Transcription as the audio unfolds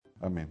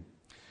Amén.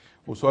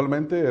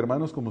 Usualmente,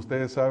 hermanos, como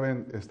ustedes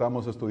saben,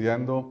 estamos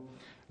estudiando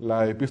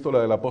la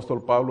epístola del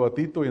apóstol Pablo a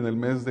Tito y en el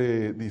mes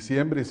de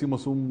diciembre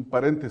hicimos un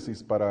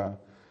paréntesis para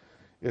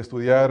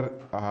estudiar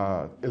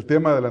el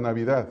tema de la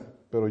Navidad.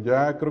 Pero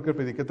ya creo que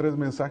prediqué 3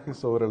 mensajes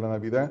sobre la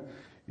Navidad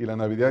y la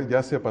Navidad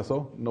ya se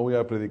pasó. No voy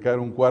a predicar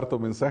un cuarto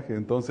mensaje.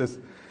 Entonces,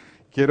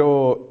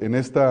 quiero en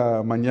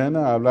esta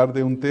mañana hablar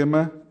de un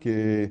tema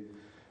que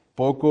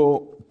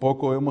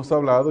poco hemos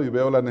hablado y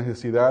veo la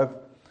necesidad.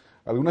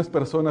 Algunas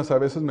personas a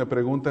veces me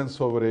preguntan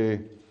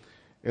sobre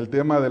el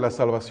tema de la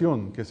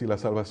salvación, que si la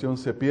salvación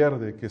se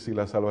pierde, que si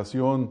la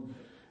salvación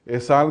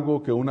es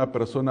algo que una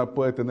persona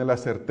puede tener la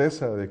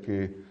certeza de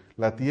que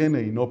la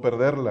tiene y no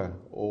perderla,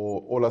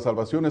 o la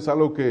salvación es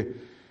algo que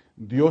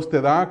Dios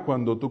te da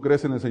cuando tú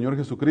crees en el Señor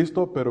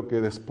Jesucristo, pero que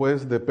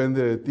después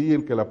depende de ti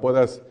el que la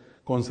puedas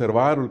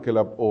conservar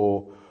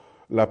o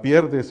la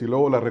pierdes y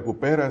luego la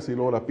recuperas y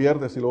luego la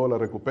pierdes y luego la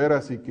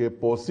recuperas y que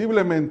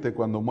posiblemente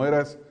cuando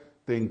mueras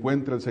te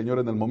encuentre el Señor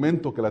en el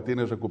momento que la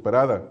tienes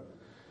recuperada.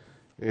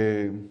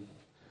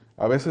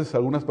 A veces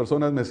algunas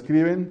personas me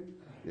escriben,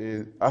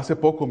 hace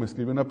poco me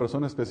escribió una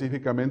persona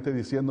específicamente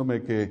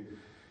diciéndome que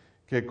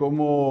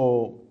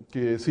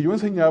si yo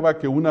enseñaba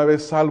que una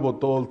vez salvo,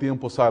 todo el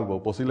tiempo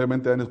salvo.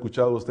 Posiblemente han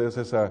escuchado ustedes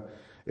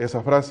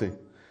esa frase.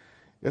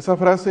 Esa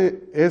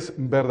frase es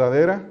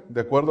verdadera,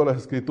 de acuerdo a las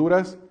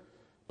Escrituras,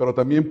 pero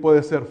también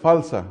puede ser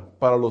falsa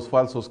para los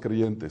falsos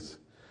creyentes.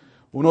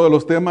 Uno de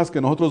los temas que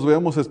nosotros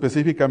vemos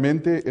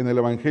específicamente en el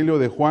Evangelio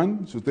de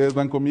Juan, si ustedes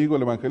van conmigo,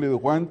 el Evangelio de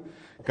Juan,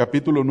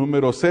 capítulo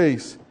número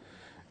 6.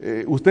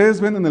 Ustedes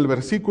ven en el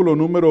versículo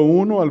número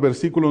 1 al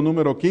versículo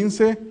número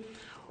 15,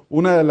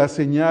 una de las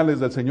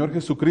señales del Señor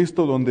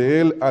Jesucristo donde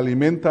Él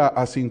alimenta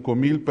a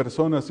 5,000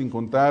 personas sin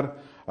contar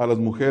a las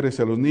mujeres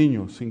y a los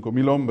niños,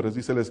 5,000 hombres,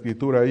 dice la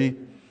Escritura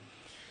ahí.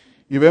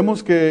 Y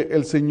vemos que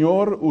el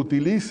Señor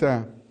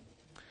utiliza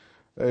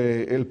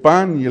el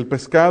pan y el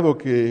pescado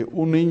que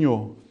un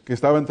niño que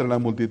estaba entre la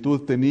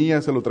multitud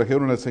tenía, se lo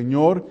trajeron al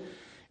Señor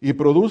y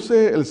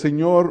produce el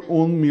Señor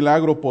un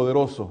milagro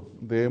poderoso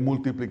de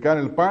multiplicar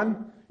el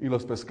pan y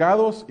los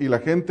pescados y la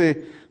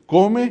gente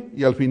come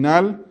y al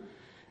final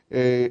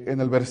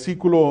en el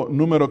versículo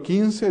número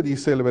 15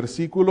 dice el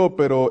versículo,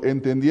 pero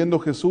entendiendo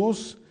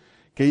Jesús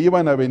que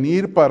iban a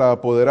venir para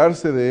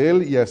apoderarse de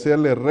él y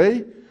hacerle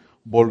rey,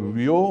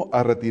 volvió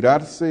a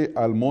retirarse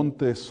al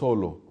monte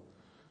solo.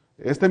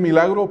 Este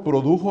milagro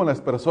produjo en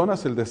las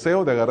personas el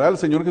deseo de agarrar al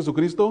Señor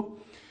Jesucristo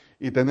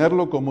y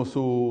tenerlo como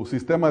su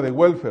sistema de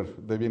welfare,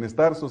 de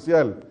bienestar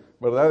social,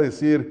 ¿verdad? Es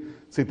decir,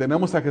 si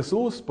tenemos a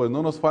Jesús, pues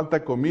no nos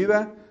falta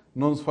comida,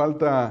 no nos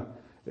falta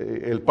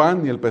el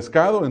pan ni el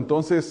pescado,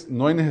 entonces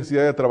no hay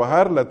necesidad de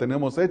trabajar, la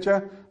tenemos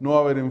hecha, no va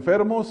a haber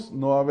enfermos,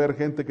 no va a haber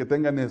gente que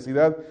tenga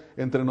necesidad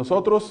entre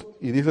nosotros,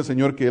 y dice el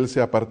Señor que Él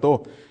se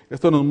apartó.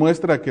 Esto nos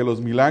muestra que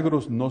los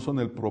milagros no son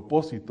el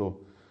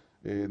propósito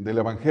del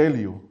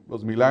Evangelio.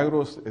 Los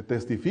milagros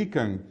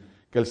testifican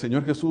que el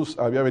Señor Jesús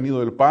había venido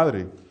del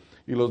Padre,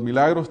 y los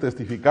milagros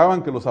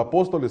testificaban que los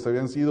apóstoles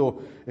habían sido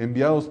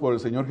enviados por el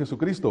Señor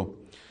Jesucristo.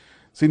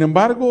 Sin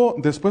embargo,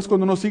 después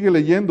cuando uno sigue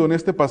leyendo en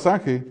este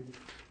pasaje,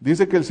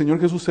 dice que el Señor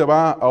Jesús se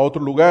va a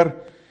otro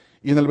lugar,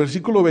 y en el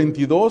versículo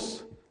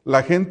 22,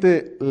 la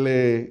gente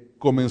le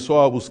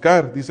comenzó a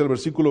buscar, dice el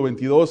versículo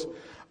 22,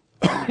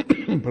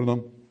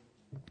 perdón.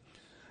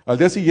 Al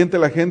día siguiente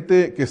la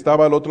gente que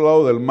estaba al otro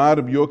lado del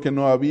mar vio que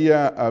no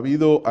había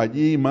habido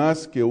allí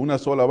más que una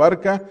sola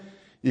barca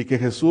y que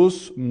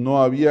Jesús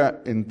no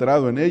había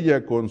entrado en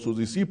ella con sus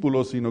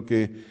discípulos, sino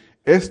que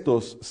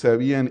éstos se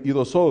habían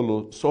ido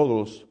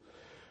solos.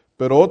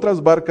 Pero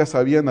otras barcas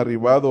habían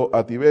arribado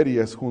a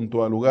Tiberias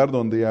junto al lugar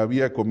donde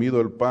había comido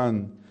el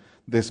pan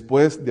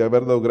después de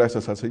haber dado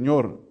gracias al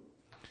Señor.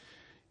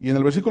 Y en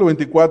el versículo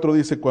 24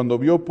 dice, cuando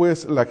vio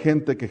pues la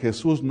gente que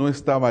Jesús no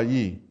estaba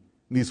allí,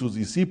 ni sus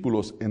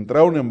discípulos,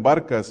 entraron en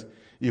barcas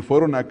y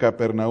fueron a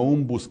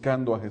Capernaum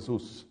buscando a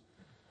Jesús.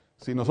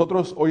 Si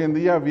nosotros hoy en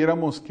día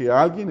viéramos que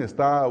alguien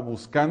está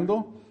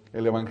buscando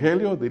el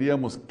Evangelio,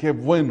 diríamos, qué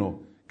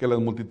bueno que las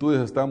multitudes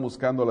están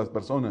buscando a las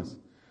personas.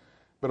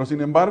 Pero sin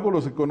embargo,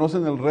 los que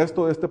conocen el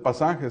resto de este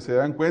pasaje se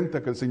dan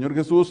cuenta que el Señor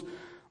Jesús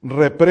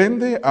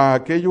reprende a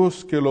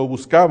aquellos que lo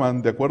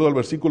buscaban, de acuerdo al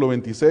versículo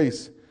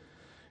 26.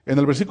 En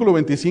el versículo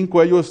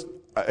 25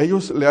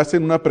 ellos le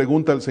hacen una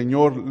pregunta al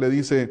Señor, le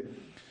dice,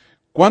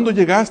 ¿cuándo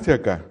llegaste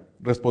acá?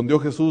 Respondió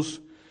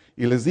Jesús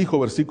y les dijo,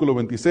 versículo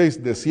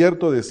 26, de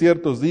cierto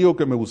os digo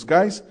que me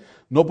buscáis,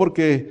 no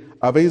porque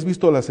habéis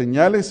visto las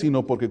señales,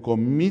 sino porque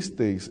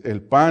comisteis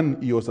el pan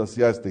y os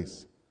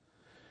saciasteis.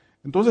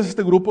 Entonces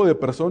este grupo de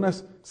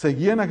personas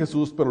seguían a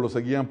Jesús, pero lo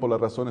seguían por las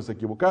razones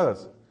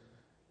equivocadas.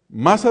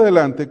 Más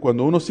adelante,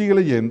 cuando uno sigue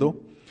leyendo,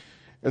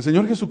 el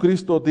Señor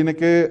Jesucristo tiene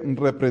que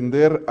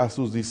reprender a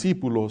sus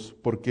discípulos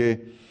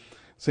porque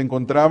se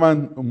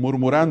encontraban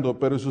murmurando.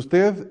 Pero si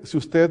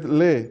usted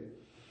lee,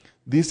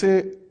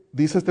 dice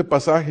este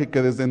pasaje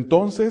que desde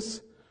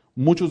entonces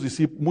muchos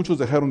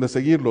dejaron de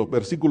seguirlo.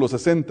 Versículo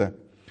 60.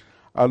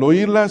 Al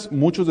oírlas,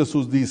 muchos de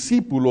sus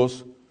discípulos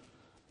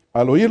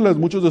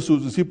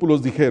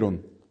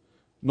dijeron,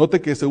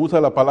 Note que se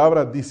usa la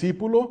palabra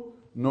discípulo,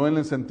 no en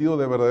el sentido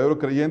de verdadero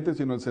creyente,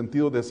 sino en el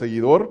sentido de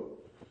seguidor.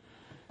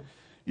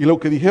 Y lo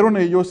que dijeron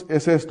ellos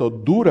es esto: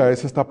 dura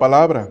es esta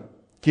palabra,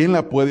 ¿quién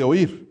la puede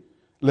oír?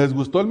 Les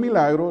gustó el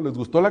milagro, les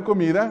gustó la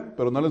comida,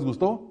 pero no les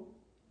gustó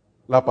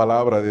la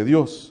palabra de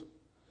Dios.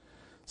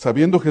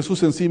 Sabiendo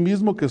Jesús en sí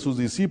mismo que sus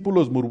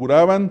discípulos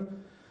murmuraban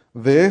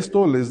de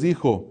esto, les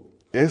dijo: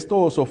 ¿esto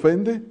os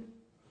ofende?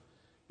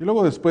 Y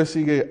luego después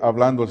sigue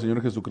hablando el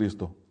Señor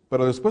Jesucristo.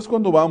 Pero después,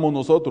 cuando vamos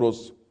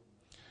nosotros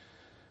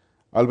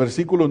al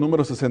versículo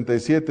número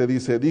 67,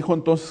 dice: dijo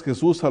entonces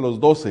Jesús a los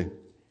 12,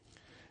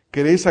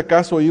 ¿queréis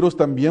acaso iros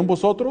también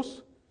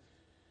vosotros?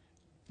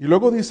 Y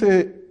luego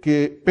dice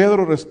que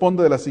Pedro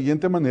responde de la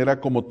siguiente manera,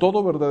 como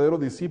todo verdadero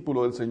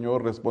discípulo del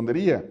Señor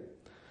respondería.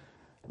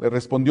 Le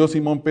respondió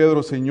Simón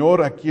Pedro: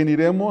 Señor, ¿a quién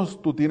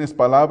iremos? Tú tienes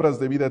palabras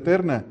de vida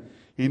eterna.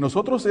 Y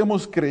nosotros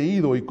hemos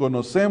creído y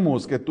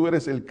conocemos que tú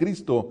eres el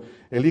Cristo,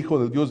 el Hijo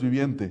del Dios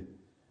viviente.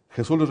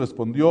 Jesús les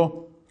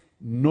respondió: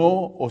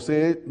 no os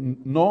he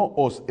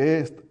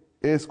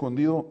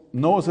escondido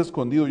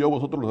yo a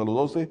vosotros a los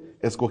 12,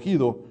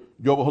 escogido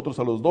yo a vosotros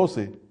a los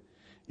 12,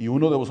 y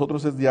uno de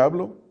vosotros es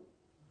diablo.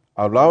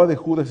 Hablaba de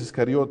Judas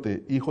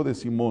Iscariote, hijo de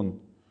Simón,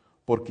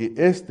 porque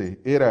este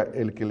era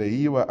el que le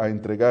iba a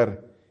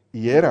entregar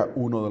y era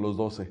uno de los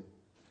 12.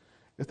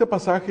 Este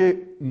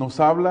pasaje nos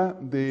habla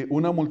de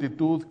una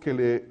multitud que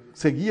le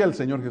seguía al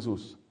Señor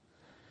Jesús.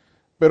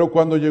 Pero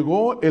cuando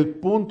llegó el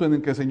punto en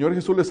el que el Señor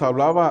Jesús les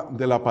hablaba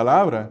de la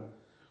palabra,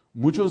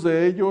 muchos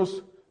de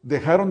ellos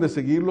dejaron de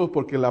seguirlo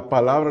porque la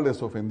palabra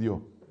les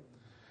ofendió.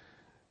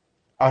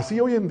 Así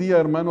hoy en día,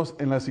 hermanos,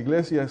 en las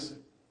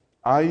iglesias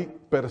hay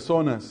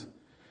personas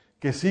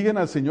que siguen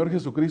al Señor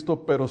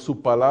Jesucristo, pero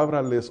su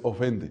palabra les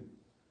ofende.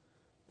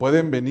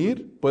 Pueden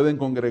venir, pueden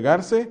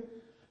congregarse,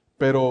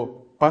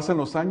 pero pasan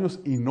los años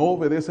y no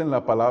obedecen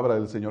la palabra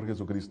del Señor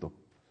Jesucristo.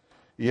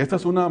 Y esta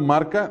es una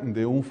marca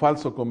de un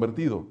falso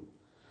convertido.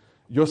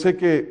 Yo sé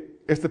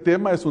que este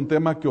tema es un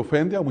tema que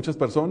ofende a muchas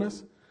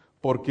personas,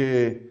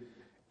 porque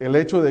el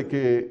hecho de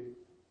que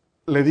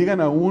le digan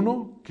a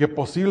uno que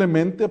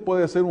posiblemente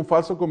puede ser un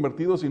falso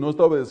convertido si no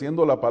está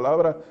obedeciendo la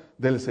palabra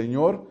del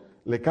Señor,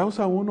 le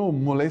causa a uno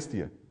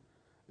molestia,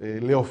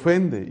 le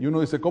ofende. Y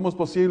uno dice: ¿cómo es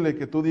posible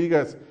que tú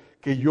digas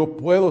que yo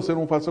puedo ser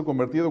un falso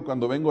convertido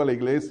cuando vengo a la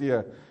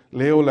iglesia,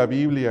 leo la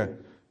Biblia?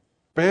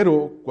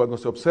 Pero cuando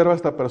se observa a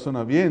esta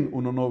persona bien,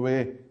 uno no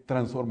ve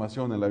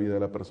transformación en la vida de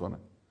la persona.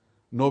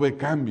 No ve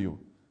cambio.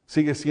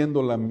 Sigue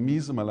siendo la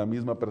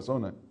misma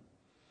persona.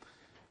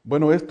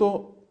 Bueno,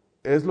 esto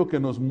es lo que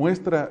nos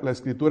muestra la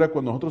Escritura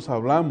cuando nosotros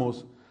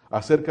hablamos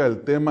acerca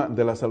del tema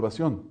de la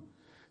salvación.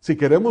 Si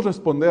queremos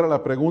responder a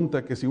la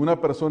pregunta que si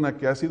una persona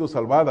que ha sido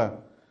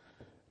salvada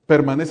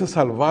permanece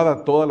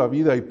salvada toda la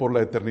vida y por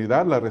la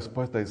eternidad, la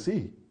respuesta es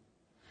sí.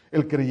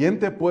 El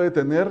creyente puede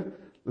tener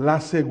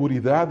la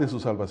seguridad de su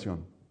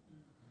salvación.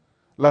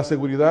 La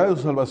seguridad de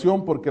su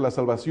salvación, porque la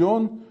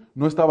salvación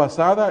no está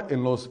basada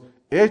en los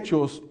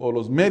hechos o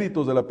los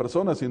méritos de la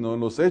persona, sino en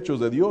los hechos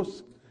de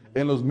Dios,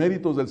 en los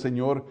méritos del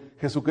Señor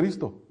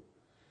Jesucristo.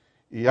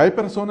 Y hay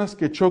personas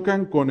que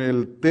chocan con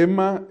el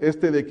tema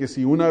de que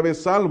si una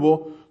vez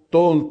salvo,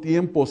 todo el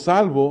tiempo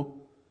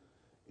salvo,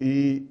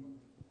 y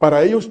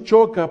para ellos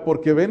choca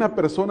porque ven a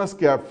personas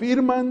que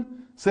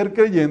afirman ser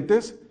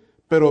creyentes,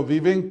 pero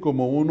viven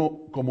como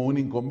un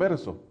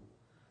inconverso,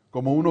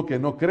 como uno que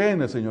no cree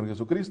en el Señor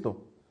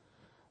Jesucristo.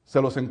 Se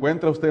los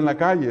encuentra usted en la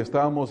calle.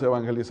 Estábamos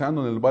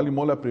evangelizando en el Valley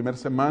Mall la primera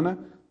semana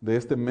de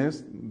este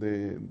mes,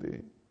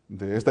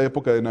 de esta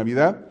época de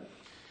Navidad,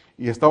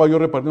 y estaba yo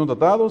repartiendo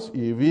tratados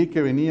y vi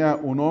que venía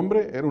un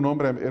hombre, era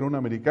un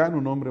americano,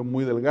 un hombre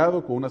muy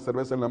delgado, con una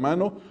cerveza en la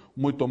mano,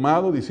 muy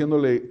tomado,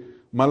 diciéndole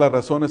malas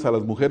razones a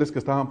las mujeres que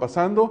estaban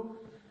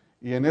pasando,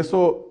 y en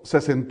eso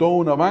se sentó a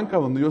una banca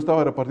donde yo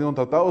estaba repartiendo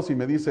tratados y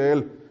me dice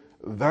él: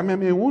 dame a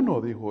mí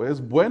uno. Dijo: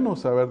 es bueno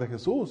saber de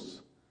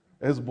Jesús,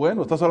 es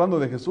bueno, estás hablando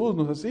de Jesús,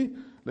 ¿no es así?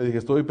 Le dije: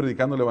 estoy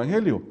predicando el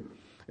evangelio.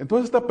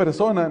 Entonces esta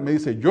persona me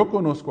dice: yo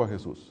conozco a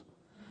Jesús,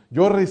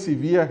 yo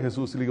recibí a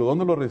Jesús. Y le digo: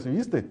 ¿dónde lo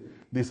recibiste?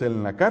 Dice: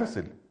 en la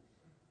cárcel.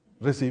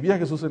 Recibí a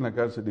Jesús en la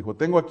cárcel. Dijo: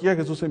 tengo aquí a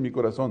Jesús en mi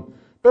corazón.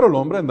 Pero el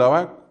hombre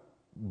andaba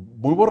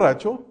muy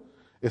borracho,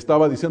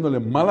 estaba diciéndole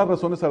malas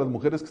razones a las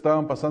mujeres que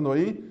estaban pasando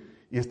ahí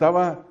y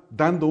estaba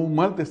dando un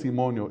mal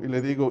testimonio. Y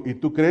le digo: ¿y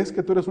tú crees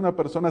que tú eres una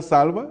persona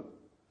salva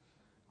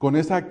con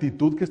esa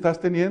actitud que estás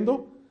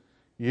teniendo?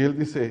 Y él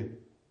dice: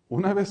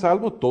 una vez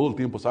salvo, todo el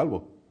tiempo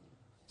salvo.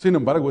 Sin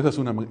embargo, esa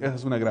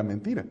es una gran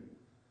mentira.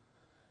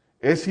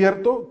 Es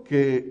cierto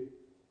que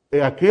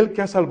aquel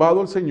que ha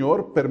salvado al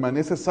Señor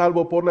permanece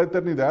salvo por la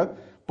eternidad,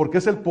 porque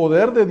es el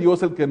poder de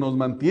Dios el que nos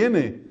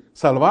mantiene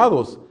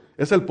salvados.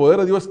 Es el poder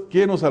de Dios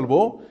quien nos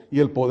salvó y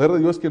el poder de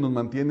Dios que nos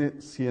mantiene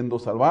siendo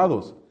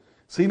salvados.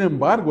 Sin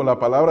embargo, la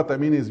palabra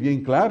también es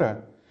bien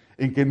clara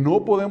en que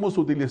no podemos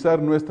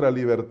utilizar nuestra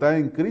libertad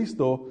en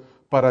Cristo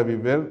para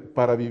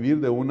vivir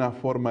de una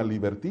forma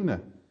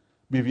libertina,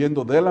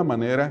 viviendo de la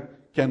manera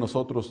que a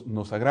nosotros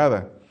nos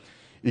agrada.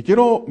 Y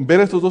quiero ver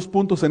estos dos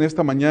puntos en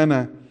esta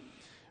mañana,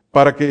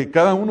 para que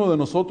cada uno de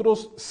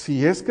nosotros,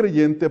 si es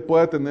creyente,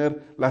 pueda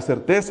tener la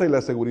certeza y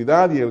la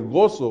seguridad y el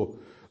gozo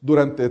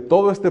durante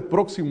todo este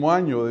próximo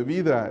año de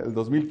vida, el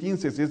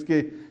 2015, si es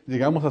que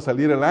llegamos a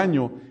salir el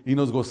año y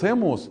nos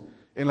gocemos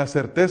en la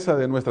certeza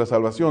de nuestra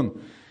salvación.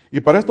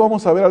 Y para esto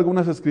vamos a ver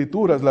algunas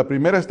escrituras. La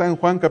primera está en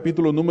Juan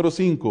capítulo número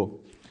 5,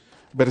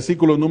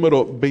 versículo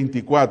número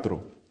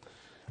 24.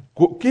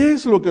 ¿Qué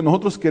es lo que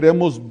nosotros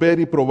queremos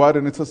ver y probar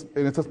en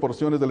estas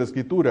porciones de la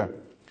escritura?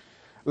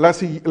 La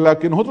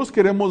que nosotros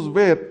queremos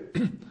ver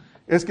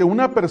es que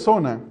una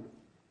persona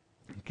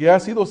que ha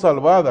sido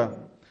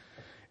salvada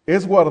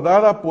es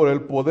guardada por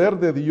el poder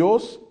de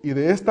Dios y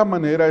de esta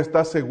manera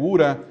está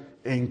segura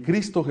en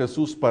Cristo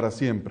Jesús para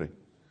siempre.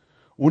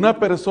 Una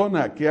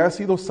persona que ha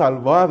sido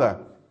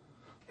salvada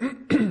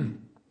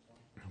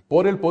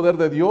por el poder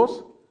de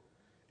Dios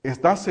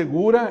está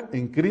segura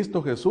en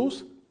Cristo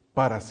Jesús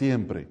para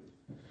siempre.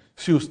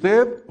 Si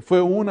usted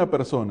fue una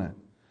persona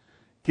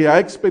que ha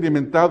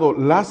experimentado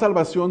la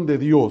salvación de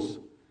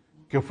Dios,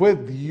 que fue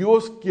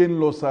Dios quien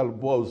lo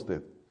salvó a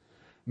usted,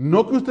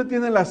 no que usted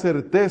tiene la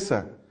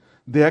certeza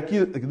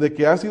de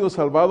que ha sido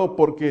salvado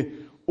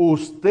porque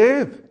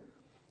usted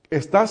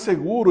está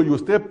seguro y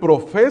usted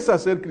profesa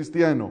ser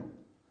cristiano.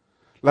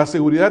 La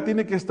seguridad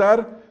tiene que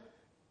estar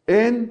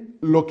en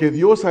lo que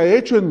Dios ha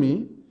hecho en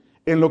mí,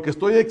 en lo que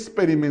estoy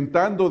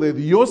experimentando de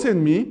Dios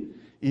en mí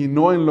y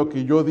no en lo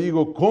que yo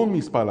digo con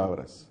mis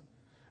palabras.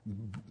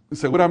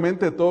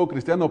 Seguramente todo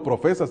cristiano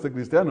profesa ser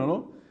cristiano,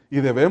 ¿no?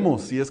 Y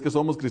debemos, si es que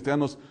somos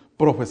cristianos,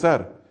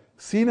 profesar.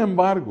 Sin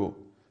embargo,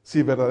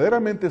 si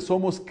verdaderamente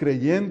somos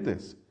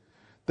creyentes,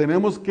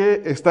 tenemos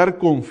que estar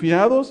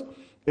confiados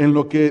en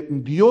lo que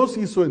Dios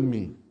hizo en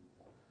mí.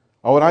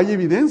 Ahora hay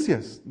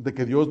evidencias de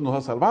que Dios nos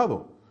ha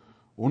salvado.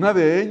 Una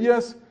de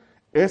ellas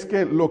es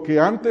que lo que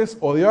antes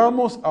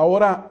odiábamos,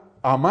 ahora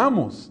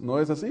amamos, ¿no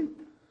es así?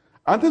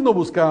 Antes no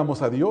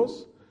buscábamos a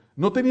Dios,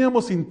 no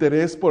teníamos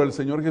interés por el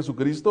Señor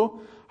Jesucristo,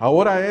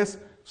 ahora es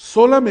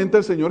solamente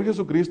el Señor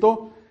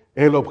Jesucristo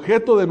el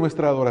objeto de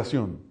nuestra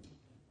adoración.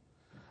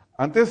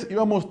 Antes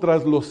íbamos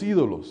tras los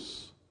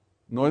ídolos,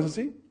 ¿no es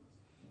así?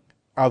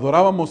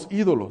 Adorábamos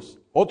ídolos,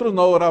 otros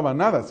no adoraban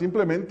nada,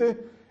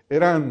 simplemente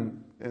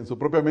eran en su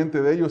propia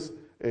mente de ellos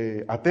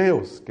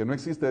ateos, que no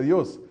existe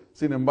Dios.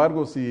 Sin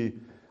embargo, si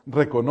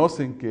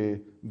reconocen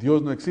que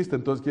Dios no existe,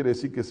 entonces quiere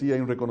decir que sí hay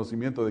un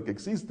reconocimiento de que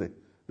existe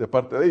de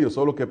parte de ellos,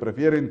 solo que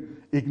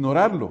prefieren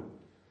ignorarlo.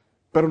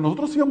 Pero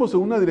nosotros íbamos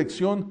en una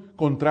dirección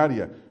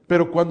contraria.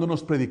 Pero cuando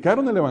nos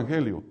predicaron el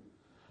Evangelio,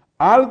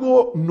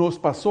 algo nos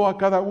pasó a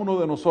cada uno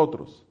de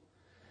nosotros,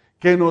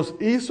 que nos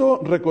hizo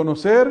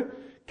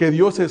reconocer que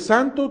Dios es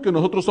santo, que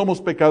nosotros somos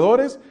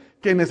pecadores,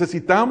 que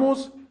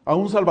necesitamos a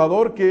un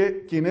Salvador,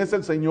 quien es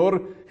el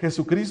Señor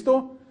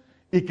Jesucristo,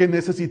 y que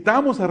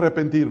necesitamos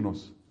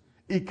arrepentirnos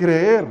y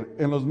creer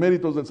en los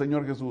méritos del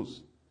Señor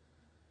Jesús.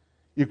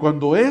 Y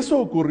cuando eso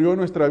ocurrió en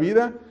nuestra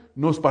vida,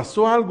 nos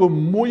pasó algo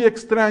muy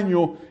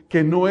extraño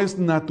que no es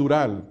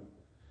natural,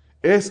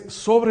 es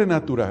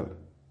sobrenatural.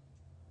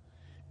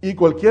 Y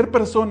cualquier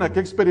persona que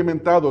ha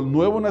experimentado el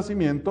nuevo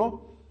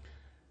nacimiento,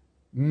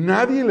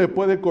 nadie le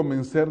puede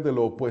convencer de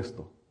lo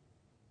opuesto.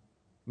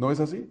 ¿No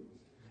es así?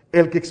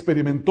 El que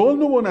experimentó el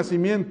nuevo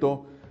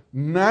nacimiento,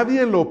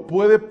 nadie lo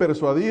puede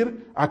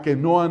persuadir a que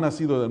no ha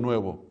nacido de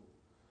nuevo.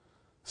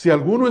 Si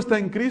alguno está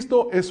en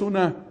Cristo, es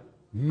una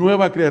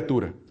nueva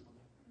criatura.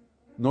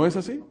 ¿No es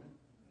así?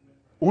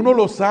 Uno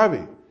lo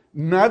sabe.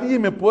 Nadie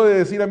me puede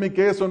decir a mí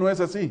que eso no es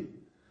así.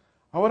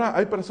 Ahora,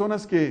 hay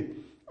personas que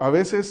a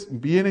veces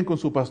vienen con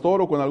su pastor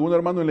o con algún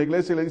hermano en la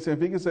iglesia y le dicen,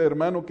 fíjese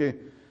hermano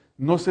que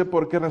no sé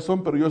por qué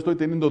razón, pero yo estoy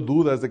teniendo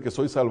dudas de que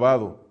soy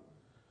salvado.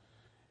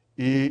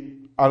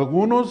 Y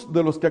algunos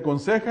de los que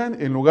aconsejan,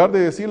 en lugar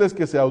de decirles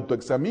que se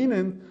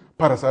autoexaminen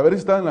para saber si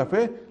están en la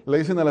fe, le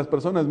dicen a las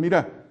personas,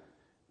 mira,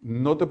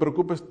 no te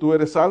preocupes, tú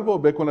eres salvo,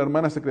 ve con la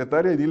hermana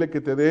secretaria y dile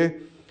que te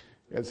dé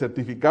el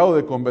certificado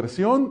de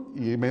conversión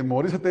y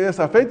memorízate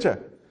esa fecha.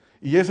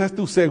 Y esa es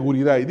tu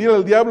seguridad. Y dile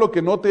al diablo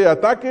que no te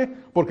ataque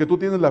porque tú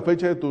tienes la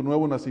fecha de tu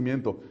nuevo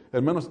nacimiento.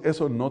 Hermanos,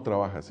 eso no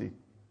trabaja así.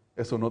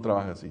 Eso no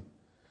trabaja así.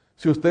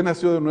 Si usted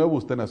nació de nuevo,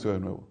 usted nació de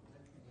nuevo.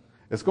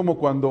 Es como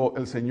cuando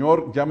el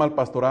Señor llama al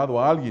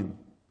pastorado a alguien.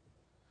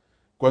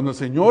 Cuando el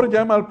Señor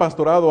llama al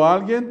pastorado a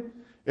alguien,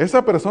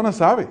 esa persona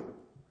sabe.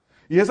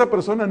 Y esa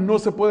persona no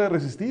se puede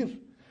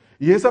resistir.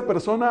 Y esa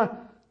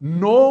persona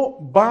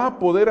no va a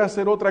poder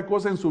hacer otra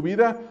cosa en su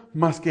vida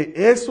más que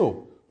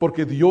eso,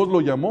 porque Dios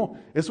lo llamó.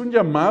 Es un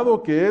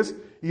llamado que es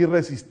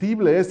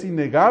irresistible, es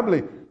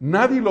innegable.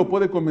 Nadie lo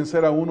puede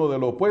convencer a uno de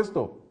lo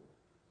opuesto.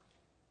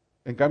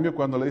 En cambio,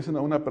 cuando le dicen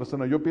a una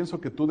persona, yo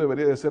pienso que tú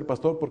deberías de ser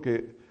pastor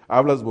porque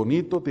hablas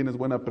bonito, tienes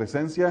buena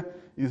presencia,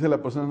 y dice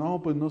la persona,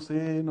 no, pues no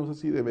sé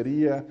si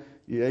debería,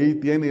 y ahí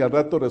tiene, y al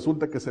rato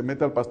resulta que se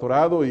mete al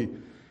pastorado,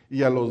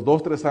 y a los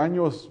 2, 3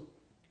 años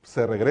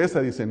se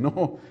regresa y dice,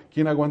 no,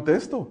 ¿quién aguanta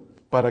esto?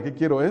 ¿Para qué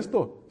quiero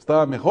esto?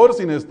 Estaba mejor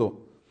sin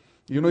esto.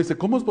 Y uno dice,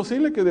 ¿cómo es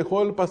posible que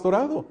dejó el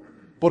pastorado?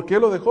 ¿Por qué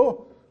lo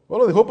dejó?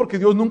 Lo dejó porque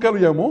Dios nunca lo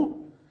llamó.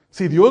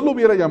 Si Dios lo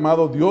hubiera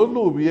llamado, Dios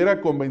lo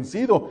hubiera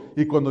convencido.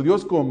 Y cuando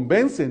Dios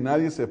convence,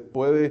 nadie se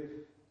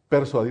puede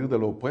persuadir de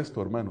lo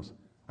opuesto, hermanos.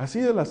 Así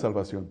es la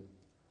salvación.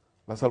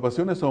 La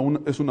salvación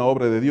es una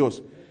obra de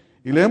Dios.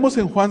 Y leemos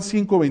en Juan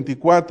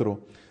 5:24,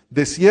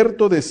 de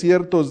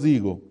cierto os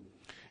digo,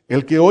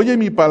 el que oye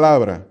mi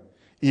palabra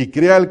y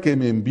crea al que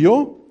me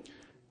envió,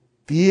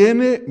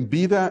 tiene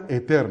vida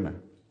eterna.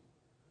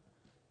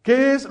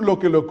 ¿Qué es lo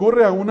que le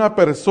ocurre a una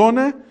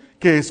persona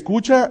que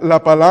escucha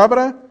la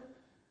palabra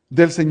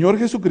del Señor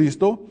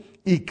Jesucristo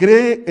y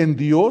cree en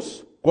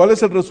Dios? ¿Cuál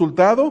es el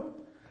resultado?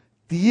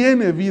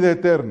 Tiene vida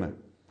eterna.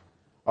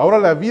 Ahora,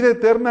 la vida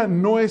eterna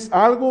no es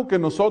algo que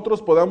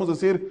nosotros podamos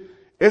decir,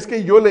 es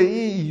que yo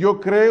leí y yo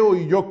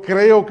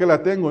creo que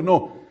la tengo.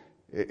 No,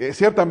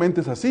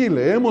 ciertamente es así,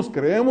 leemos,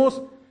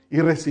 creemos y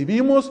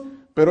recibimos,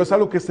 pero es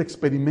algo que se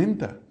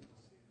experimenta.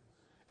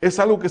 Es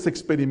algo que se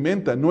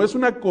experimenta, no es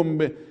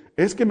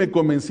es que me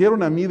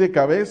convencieron a mí de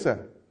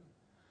cabeza.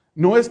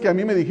 No es que a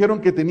mí me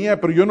dijeron que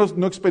tenía, pero yo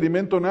no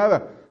experimento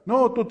nada.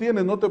 No, tú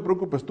tienes, no te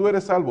preocupes, tú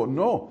eres salvo.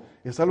 No,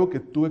 es algo que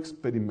tú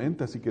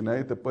experimentas y que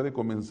nadie te puede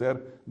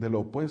convencer de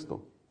lo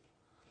opuesto.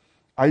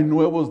 Hay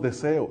nuevos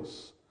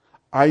deseos,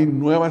 hay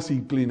nuevas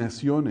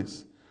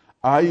inclinaciones,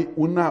 hay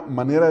una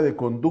manera de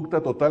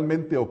conducta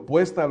totalmente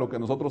opuesta a lo que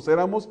nosotros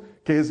éramos,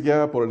 que es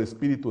guiada por el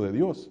Espíritu de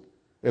Dios,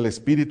 el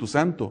Espíritu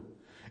Santo.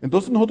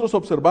 Entonces nosotros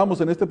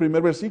observamos en este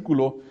primer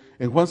versículo,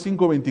 en Juan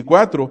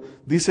 5:24,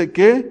 dice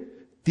que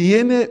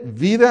tiene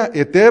vida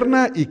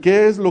eterna. ¿Y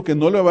qué es lo que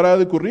no le habrá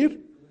de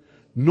ocurrir?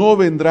 No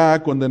vendrá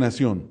a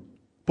condenación.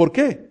 ¿Por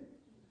qué?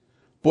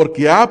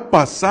 Porque ha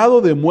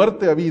pasado de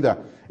muerte a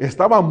vida.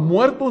 Estaba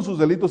muerto en sus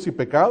delitos y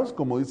pecados,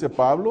 como dice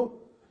Pablo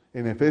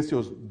en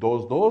Efesios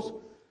 2:2,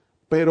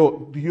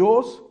 pero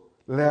Dios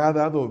le ha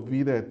dado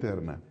vida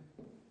eterna.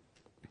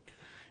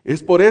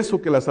 Es por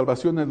eso que la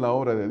salvación es la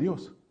obra de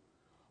Dios.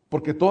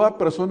 Porque toda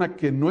persona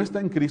que no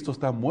está en Cristo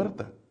está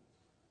muerta.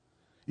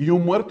 Y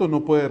un muerto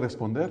no puede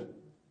responder.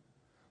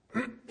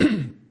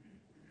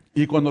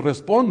 Y cuando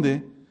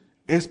responde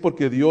es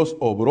porque Dios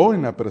obró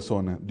en la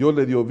persona. Dios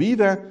le dio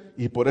vida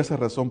y por esa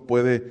razón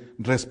puede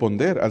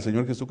responder al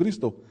Señor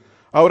Jesucristo.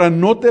 Ahora,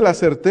 note la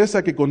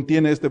certeza que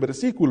contiene este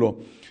versículo.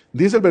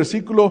 Dice el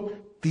versículo,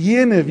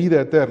 tiene vida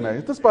eterna.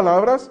 Estas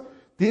palabras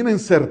tienen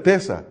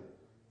certeza,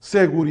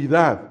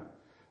 seguridad.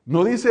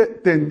 No dice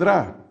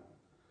tendrá.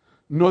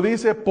 No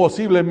dice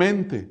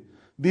posiblemente,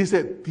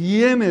 dice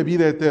tiene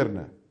vida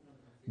eterna.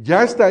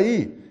 Ya está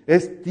ahí,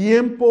 es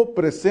tiempo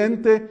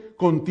presente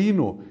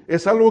continuo.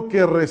 Es algo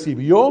que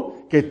recibió,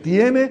 que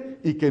tiene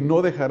y que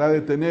no dejará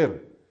de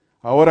tener.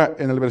 Ahora,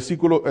 en el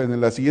versículo, en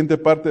la siguiente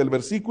parte del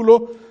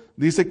versículo,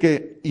 dice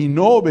que y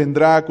no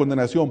vendrá a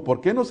condenación. ¿Por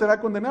qué no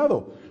será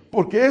condenado?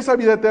 Porque esa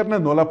vida eterna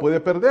no la puede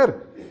perder.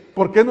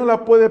 ¿Por qué no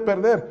la puede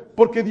perder?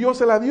 Porque Dios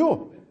se la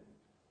dio.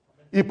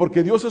 Y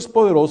porque Dios es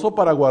poderoso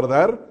para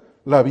guardar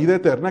la vida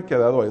eterna que ha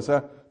dado a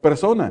esa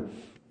persona.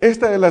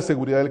 Esta es la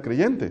seguridad del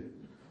creyente.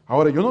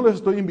 Ahora, yo no les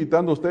estoy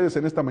invitando a ustedes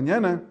en esta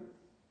mañana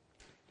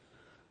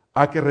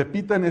a que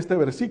repitan este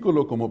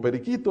versículo como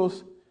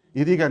periquitos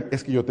y digan,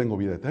 es que yo tengo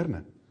vida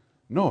eterna.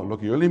 No, lo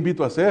que yo le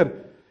invito a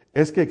hacer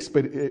es que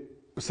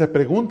se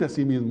pregunte a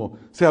sí mismo,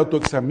 se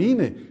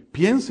autoexamine,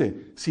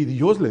 piense si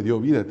Dios le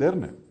dio vida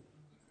eterna.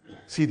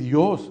 Si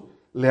Dios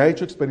le ha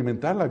hecho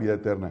experimentar la vida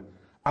eterna,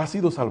 ha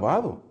sido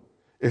salvado.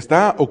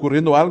 Está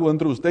ocurriendo algo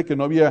dentro de usted que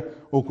no había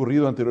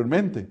ocurrido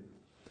anteriormente.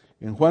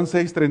 En Juan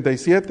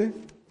 6:37,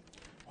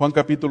 Juan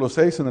capítulo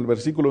 6, en el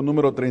versículo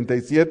número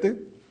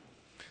 37,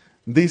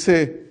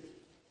 dice,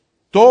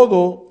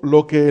 todo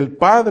lo que el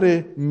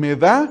Padre me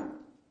da,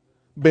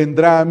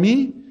 vendrá a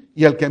mí,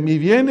 y al que a mí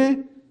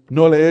viene,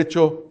 no le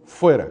echo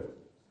fuera.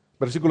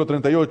 Versículo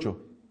 38,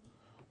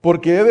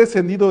 porque he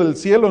descendido del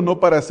cielo no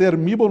para hacer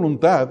mi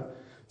voluntad,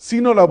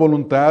 sino la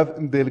voluntad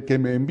del que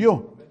me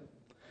envió.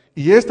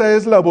 Y esta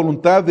es la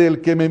voluntad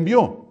del que me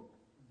envió,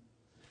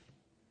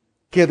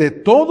 que de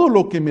todo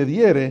lo que me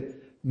diere,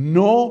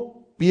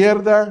 no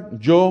pierda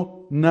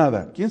yo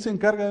nada. ¿Quién se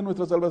encarga de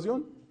nuestra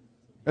salvación?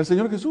 El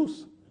Señor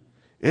Jesús.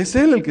 Es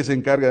Él el que se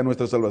encarga de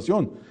nuestra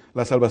salvación.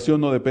 La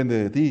salvación no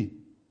depende de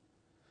ti,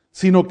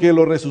 sino que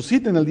lo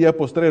resucite en el día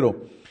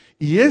postrero.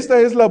 Y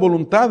esta es la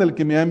voluntad del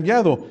que me ha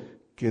enviado,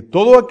 que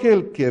todo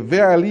aquel que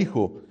vea al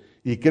Hijo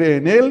y cree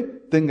en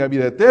Él, tenga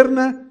vida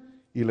eterna,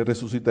 y le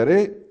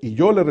resucitaré, y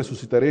yo le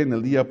resucitaré en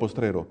el día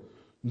postrero.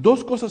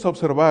 Dos cosas a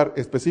observar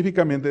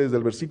específicamente desde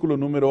el versículo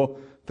número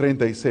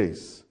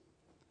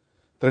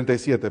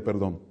 37,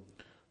 perdón.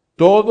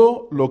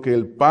 Todo lo que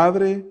el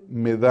Padre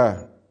me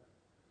da.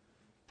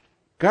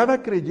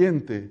 Cada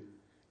creyente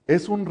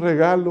es un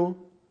regalo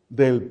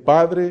del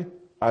Padre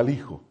al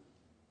Hijo.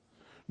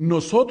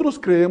 Nosotros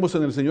creemos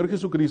en el Señor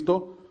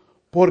Jesucristo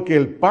porque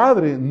el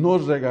Padre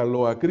nos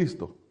regaló a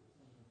Cristo.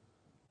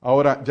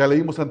 Ahora, ya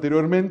leímos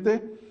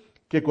anteriormente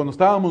que cuando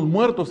estábamos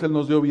muertos Él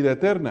nos dio vida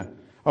eterna.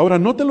 Ahora,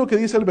 noten lo que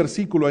dice el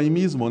versículo ahí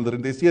mismo, el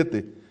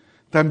 37.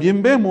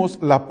 También vemos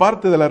la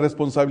parte de la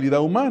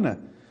responsabilidad humana.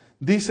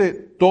 Dice,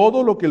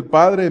 todo lo que el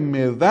Padre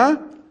me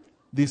da,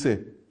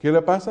 dice, ¿qué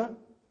le pasa?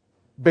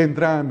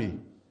 Vendrá a mí.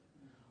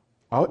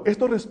 Ahora,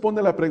 esto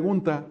responde a la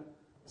pregunta,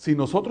 si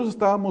nosotros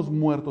estábamos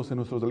muertos en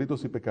nuestros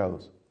delitos y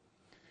pecados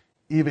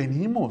y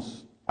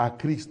venimos a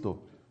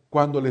Cristo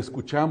cuando le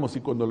escuchamos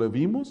y cuando le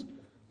vimos,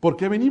 ¿por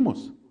qué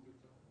venimos?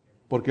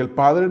 Porque el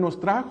Padre nos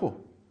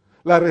trajo.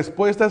 La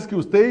respuesta es que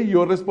usted y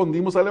yo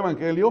respondimos al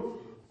Evangelio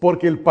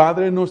porque el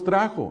Padre nos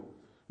trajo.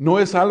 No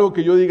es algo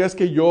que yo diga, es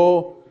que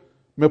yo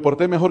me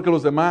porté mejor que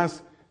los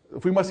demás,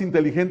 fui más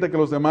inteligente que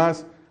los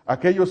demás,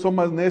 aquellos son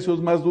más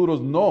necios, más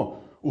duros.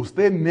 No,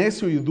 usted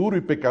necio y duro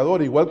y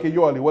pecador, igual que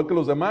yo, al igual que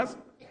los demás,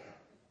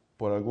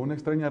 por alguna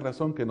extraña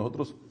razón que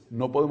nosotros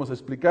no podemos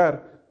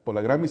explicar, por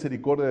la gran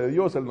misericordia de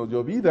Dios, Él nos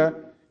dio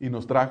vida y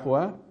nos trajo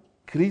a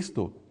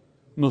Cristo.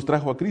 Nos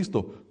trajo a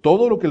Cristo.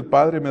 Todo lo que el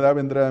Padre me da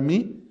vendrá a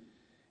mí,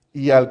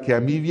 y al que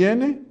a mí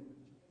viene,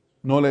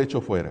 no le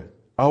echo fuera.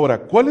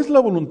 Ahora, ¿cuál es la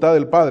voluntad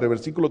del Padre?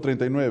 Versículo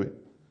 39.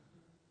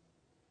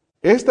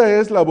 Esta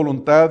es la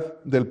voluntad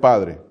del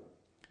Padre,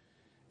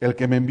 el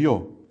que me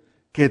envió,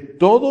 que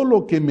todo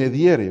lo que me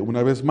diere,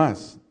 una vez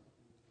más,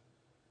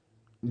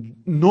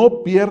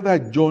 no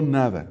pierda yo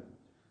nada,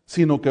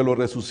 sino que lo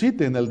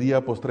resucite en el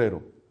día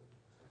postrero.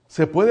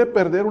 ¿Se puede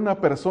perder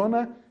una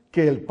persona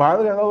que el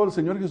Padre ha dado al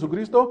Señor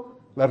Jesucristo?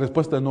 La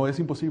respuesta no, es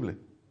imposible.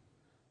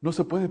 No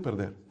se puede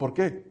perder. ¿Por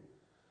qué?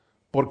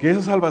 Porque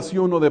esa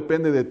salvación no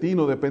depende de ti,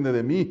 no depende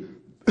de mí,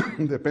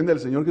 depende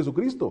del Señor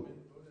Jesucristo,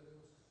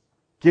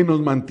 quien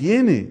nos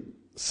mantiene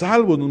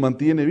salvos, nos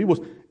mantiene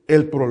vivos.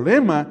 El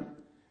problema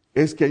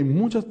es que hay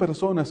muchas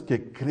personas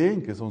que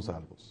creen que son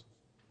salvos,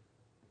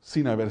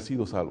 sin haber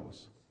sido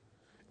salvos.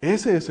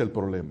 Ese es el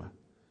problema.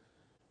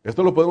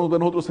 Esto lo podemos ver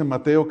nosotros en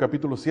Mateo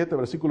capítulo 7,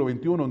 versículo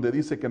 21, donde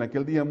dice que en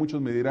aquel día muchos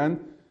me dirán,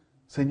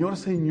 Señor,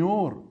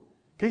 Señor,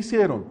 ¿qué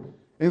hicieron?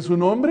 En su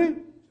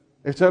nombre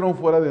echaron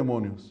fuera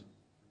demonios.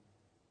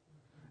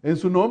 En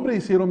su nombre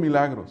hicieron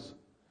milagros.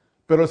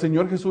 Pero el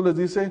Señor Jesús les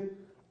dice,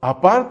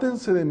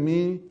 apártense de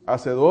mí,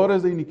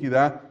 hacedores de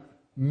iniquidad,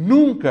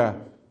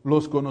 nunca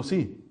los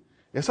conocí.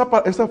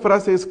 Esa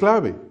frase es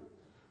clave.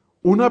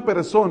 Una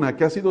persona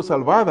que ha sido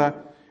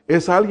salvada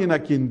es alguien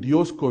a quien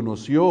Dios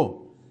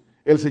conoció.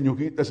 El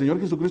Señor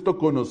Jesucristo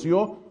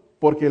conoció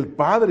porque el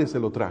Padre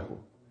se lo trajo.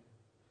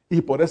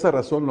 Y por esa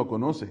razón lo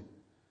conoce.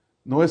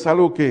 No es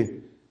algo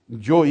que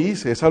yo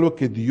hice, es algo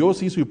que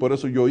Dios hizo y por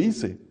eso yo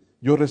hice.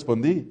 Yo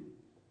respondí.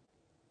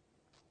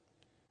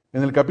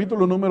 En el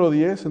capítulo número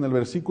 10, en el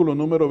versículo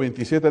número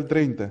 27 al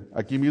 30,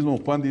 aquí mismo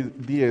Juan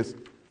 10,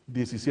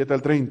 17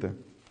 al 30.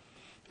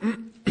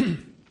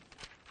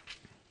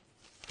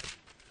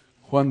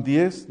 Juan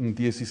 10,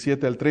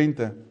 17 al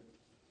 30.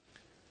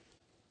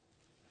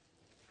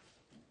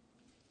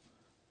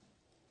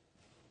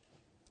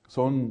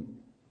 Son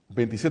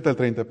 27 al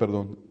 30,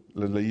 perdón,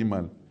 les leí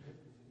mal.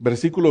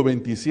 Versículo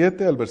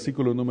 27 al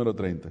versículo número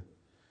 30.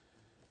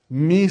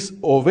 Mis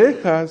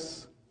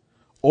ovejas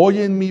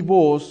oyen mi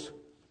voz,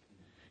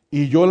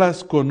 y yo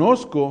las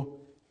conozco,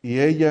 y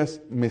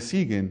ellas me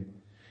siguen.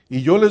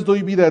 Y yo les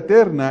doy vida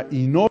eterna,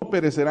 y no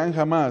perecerán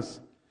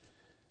jamás,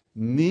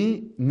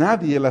 ni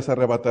nadie las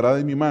arrebatará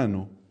de mi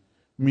mano.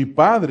 Mi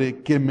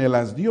Padre, que me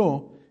las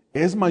dio,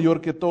 es mayor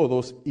que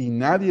todos, y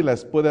nadie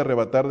las puede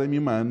arrebatar de mi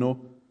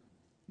mano.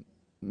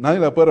 Nadie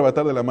la puede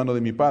arrebatar de la mano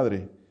de mi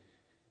Padre.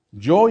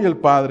 Yo y el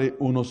Padre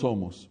uno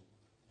somos.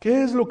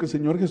 ¿Qué es lo que el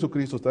Señor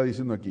Jesucristo está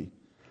diciendo aquí?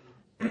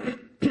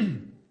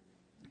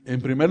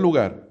 En primer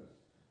lugar,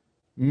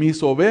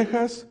 mis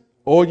ovejas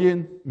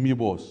oyen mi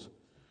voz.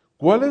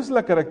 ¿Cuál es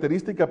la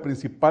característica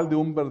principal de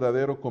un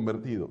verdadero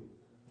convertido?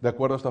 De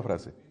acuerdo a esta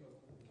frase.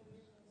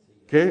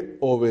 Que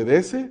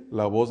obedece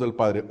la voz del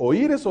Padre.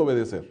 Oír es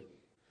obedecer,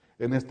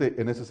 en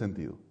ese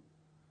sentido.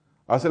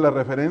 Hace la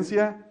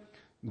referencia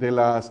de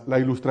la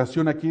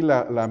ilustración aquí,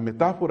 la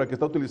metáfora que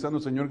está utilizando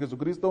el Señor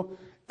Jesucristo.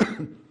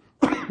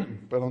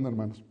 Perdón,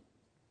 hermanos.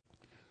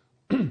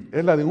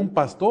 Es la de un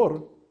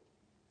pastor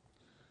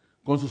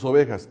con sus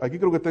ovejas. Aquí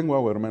creo que tengo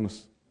agua,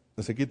 hermanos.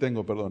 Aquí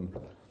tengo, perdón.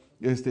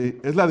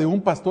 Es la de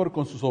un pastor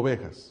con sus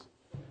ovejas.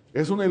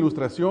 Es una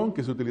ilustración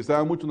que se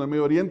utilizaba mucho en el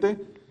Medio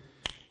Oriente,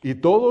 y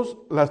todas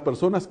las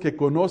personas que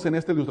conocen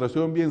esta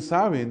ilustración bien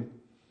saben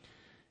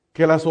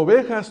que las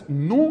ovejas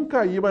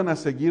nunca iban a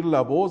seguir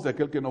la voz de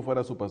aquel que no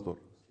fuera su pastor.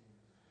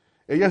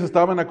 Ellas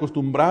estaban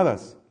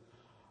acostumbradas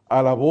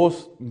a la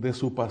voz de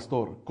su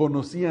pastor,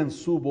 conocían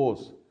su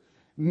voz.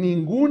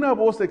 Ninguna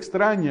voz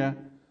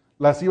extraña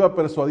las iba a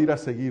persuadir a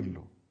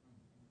seguirlo,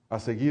 a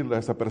seguirla a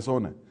esa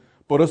persona.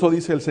 Por eso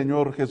dice el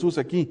Señor Jesús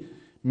aquí,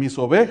 mis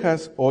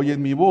ovejas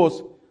oyen mi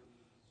voz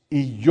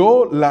y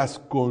yo las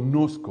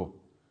conozco.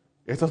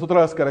 Estas son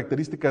otras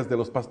características de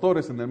los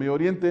pastores en el Medio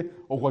Oriente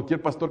o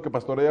cualquier pastor que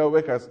pastorea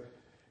ovejas.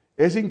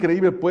 Es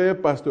increíble, puede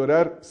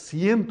pastorear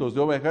cientos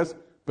de ovejas,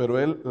 pero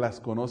él las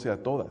conoce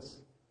a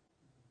todas.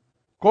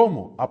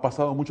 ¿Cómo? Ha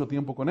pasado mucho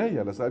tiempo con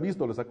ellas, las ha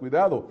visto, las ha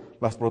cuidado,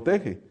 las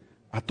protege.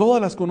 A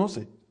todas las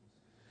conoce.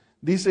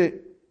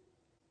 Dice,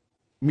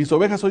 mis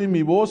ovejas oyen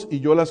mi voz y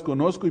yo las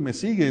conozco y me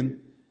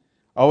siguen.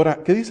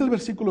 Ahora, ¿qué dice el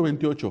versículo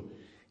 28?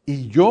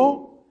 Y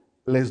yo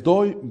les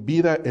doy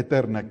vida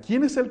eterna.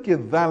 ¿Quién es el que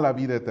da la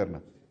vida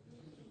eterna?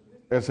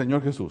 El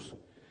Señor Jesús.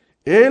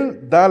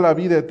 Él da la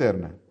vida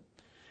eterna.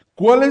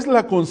 ¿Cuál es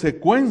la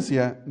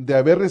consecuencia de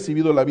haber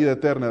recibido la vida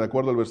eterna, de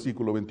acuerdo al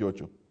versículo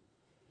 28?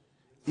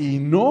 Y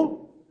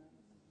no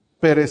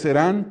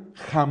perecerán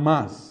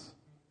jamás.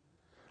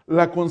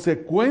 La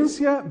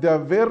consecuencia de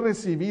haber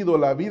recibido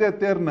la vida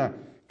eterna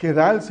que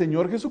da el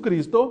Señor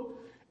Jesucristo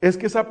es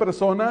que esa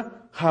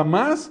persona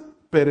jamás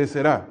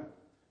perecerá.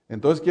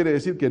 Entonces quiere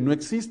decir que no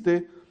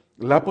existe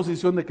la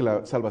posición de que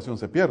la salvación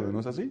se pierde, ¿no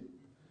es así?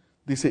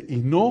 Dice, y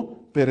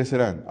no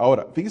perecerán.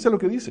 Ahora, fíjese lo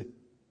que dice.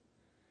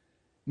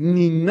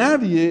 Ni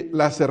nadie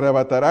las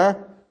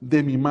arrebatará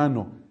de mi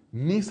mano.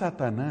 Ni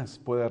Satanás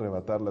puede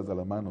arrebatarlas de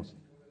las manos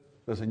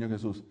del Señor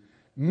Jesús.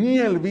 Ni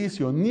el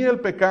vicio, ni el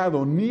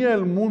pecado, ni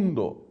el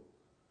mundo.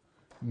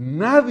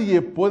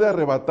 Nadie puede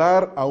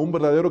arrebatar a un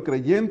verdadero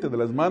creyente de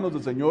las manos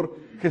del Señor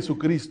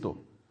Jesucristo.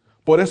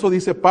 Por eso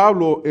dice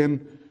Pablo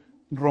en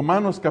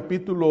Romanos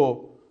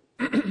capítulo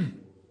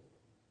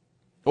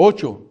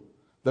 8,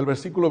 del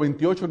versículo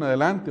 28 en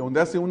adelante,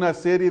 donde hace una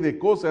serie de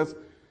cosas,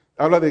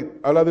 habla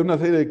de una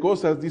serie de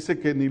cosas, dice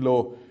que ni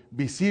lo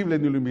visible,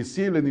 ni lo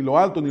invisible, ni lo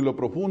alto, ni lo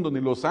profundo,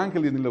 ni los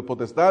ángeles, ni las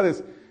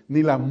potestades,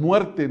 ni la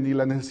muerte, ni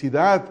la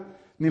necesidad,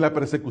 ni la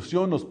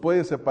persecución nos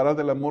puede separar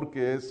del amor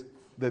que es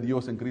de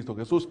Dios en Cristo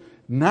Jesús.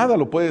 Nada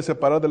lo puede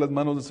separar de las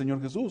manos del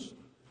Señor Jesús.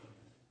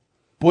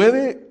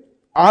 ¿Puede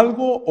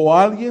algo o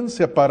alguien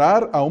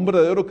separar a un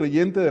verdadero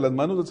creyente de las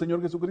manos del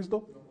Señor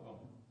Jesucristo?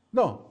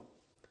 No.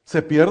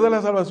 ¿Se pierde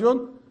la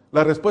salvación?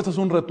 La respuesta es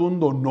un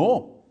rotundo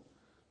no.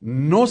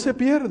 No se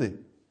pierde.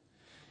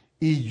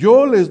 Y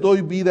yo les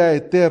doy vida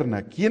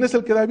eterna. ¿Quién es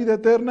el que da vida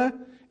eterna?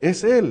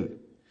 Es Él.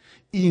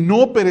 Y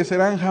no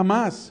perecerán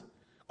jamás.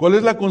 ¿Cuál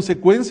es la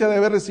consecuencia de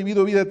haber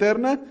recibido vida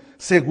eterna?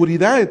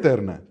 Seguridad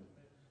eterna.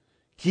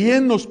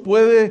 ¿Quién nos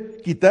puede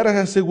quitar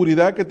esa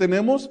seguridad que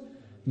tenemos?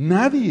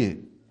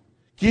 Nadie.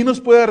 ¿Quién nos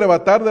puede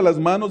arrebatar de las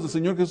manos del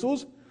Señor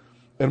Jesús?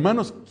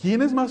 Hermanos,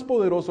 ¿quién es más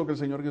poderoso que el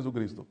Señor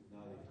Jesucristo?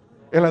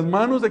 ¿En las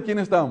manos de quién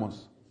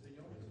estamos?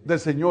 Del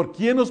Señor.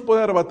 ¿Quién nos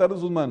puede arrebatar de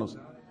sus manos?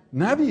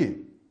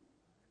 Nadie.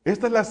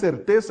 Esta es la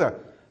certeza.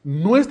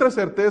 Nuestra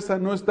certeza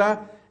no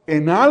está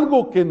en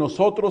algo que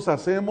nosotros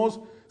hacemos,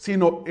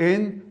 sino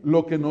en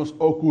lo que nos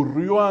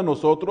ocurrió a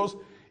nosotros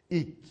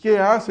y qué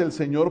hace el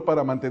Señor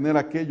para mantener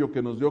aquello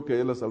que nos dio, que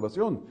es la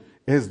salvación.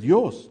 Es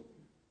Dios.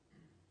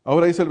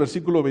 Ahora dice el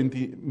versículo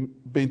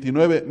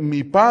 29,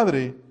 mi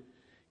Padre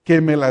que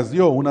me las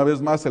dio, una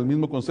vez más el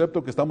mismo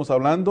concepto que estamos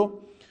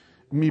hablando,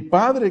 mi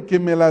Padre que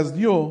me las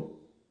dio,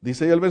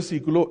 dice ahí el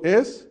versículo,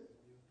 es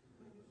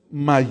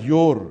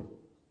mayor.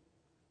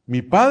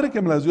 Mi Padre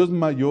que me las dio es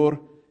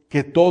mayor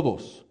que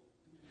todos,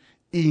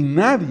 y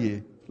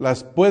nadie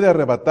las puede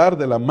arrebatar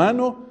de la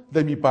mano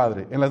de mi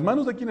Padre. ¿En las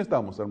manos de quién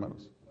estamos,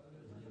 hermanos?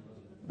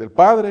 Del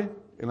Padre,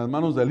 en las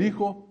manos del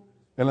Hijo,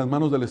 en las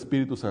manos del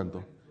Espíritu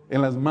Santo,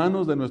 en las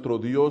manos de nuestro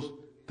Dios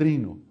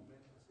Trino.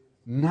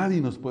 Nadie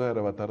nos puede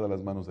arrebatar de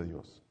las manos de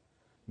Dios.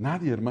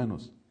 Nadie,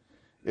 hermanos.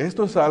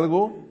 Esto es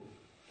algo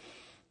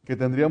que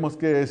tendríamos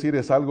que decir,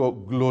 es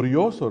algo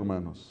glorioso,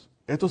 hermanos.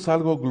 Esto es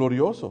algo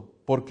glorioso.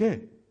 ¿Por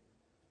qué?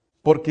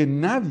 Porque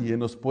nadie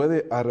nos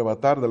puede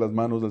arrebatar de las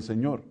manos del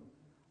Señor.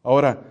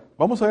 Ahora,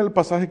 vamos a ver el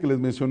pasaje que les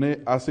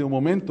mencioné hace un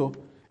momento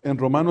en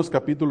Romanos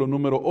capítulo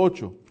número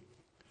 8.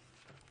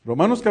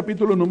 Romanos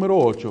capítulo número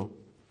 8.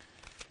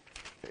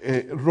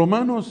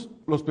 Romanos,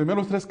 los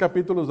primeros 3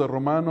 capítulos de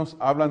Romanos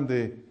hablan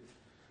de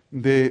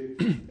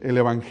el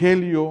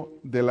Evangelio,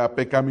 de la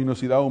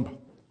pecaminosidad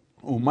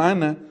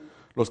humana.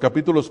 Los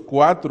capítulos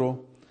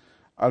 4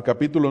 al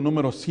capítulo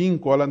número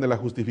 5 hablan de la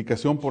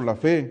justificación por la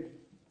fe.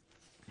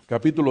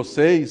 Capítulo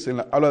 6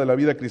 habla de la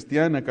vida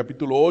cristiana.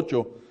 Capítulo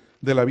 8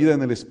 de la vida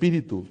en el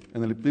Espíritu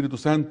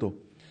Santo.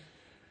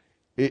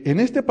 En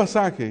este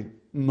pasaje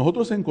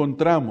nosotros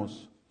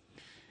encontramos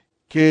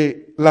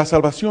que la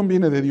salvación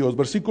viene de Dios.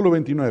 Versículo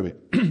 29.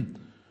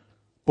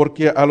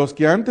 Porque a los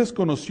que antes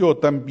conoció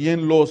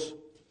también los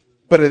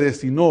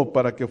predestinó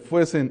para que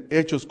fuesen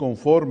hechos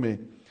conforme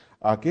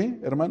 ¿a qué,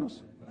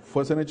 hermanos?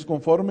 Fuesen hechos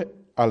conforme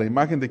a la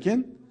imagen ¿de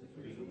quién?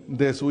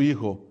 De su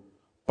Hijo,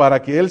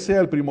 para que Él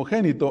sea el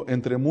primogénito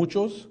entre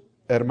muchos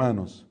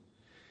hermanos.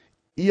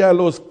 Y a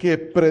los que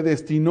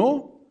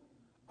predestinó,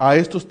 a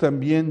estos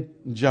también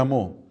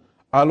llamó.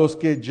 A los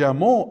que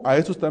llamó, a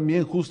estos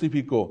también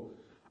justificó.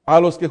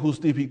 A los que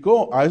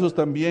justificó, a esos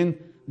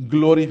también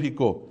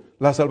glorificó.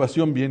 La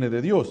salvación viene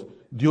de Dios.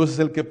 Dios es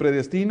el que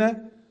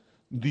predestina,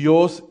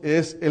 Dios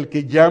es el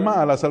que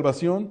llama a la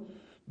salvación,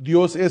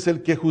 Dios es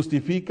el que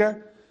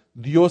justifica,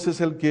 Dios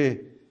es el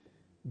que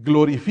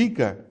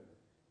glorifica.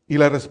 Y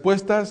las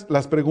respuestas,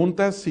 las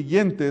preguntas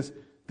siguientes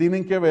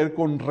tienen que ver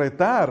con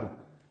retar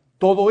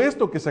todo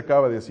esto que se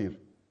acaba de decir,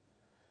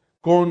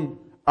 con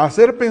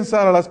hacer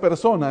pensar a las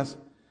personas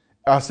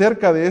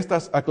acerca de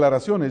estas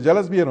aclaraciones. Ya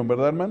las vieron,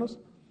 ¿verdad, hermanos?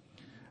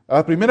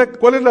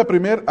 ¿Cuál es la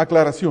primera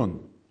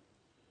aclaración?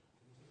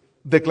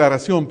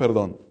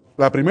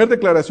 La primera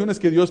declaración es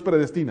que Dios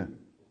predestina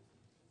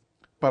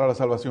para la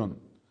salvación.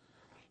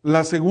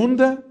 La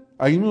segunda,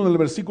 ahí en el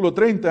versículo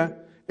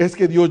 30, es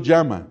que Dios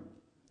llama.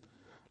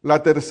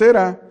 La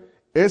tercera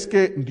es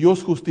que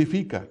Dios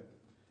justifica.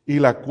 Y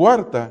la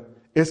cuarta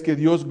es que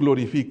Dios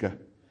glorifica.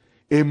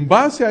 En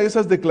base a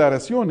esas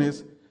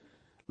declaraciones,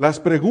 las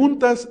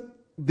preguntas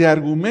de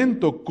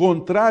argumento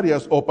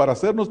contrarias o para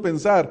hacernos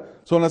pensar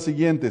son las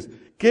siguientes.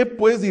 ¿Qué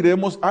pues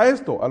diremos a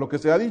esto, a lo que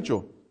se ha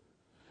dicho?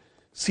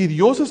 Si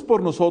Dios es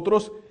por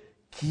nosotros,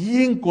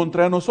 ¿quién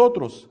contra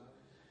nosotros?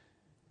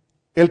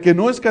 El que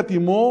no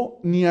escatimó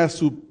ni a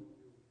su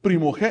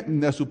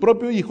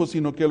propio Hijo,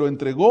 sino que lo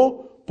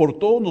entregó por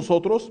todos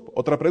nosotros.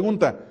 Otra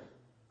pregunta,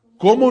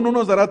 ¿cómo no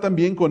nos dará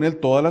también con Él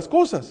todas las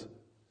cosas?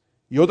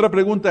 Y otra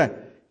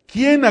pregunta,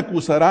 ¿quién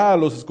acusará a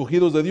los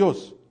escogidos de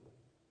Dios?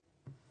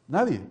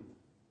 Nadie.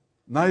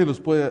 Nadie los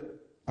puede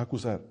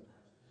acusar.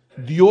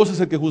 Dios es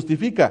el que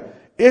justifica.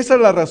 Esa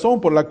es la razón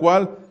por la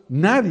cual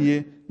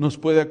nadie nos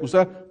puede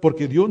acusar,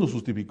 porque Dios nos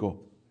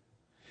justificó.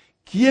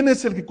 ¿Quién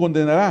es el que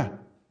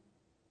condenará?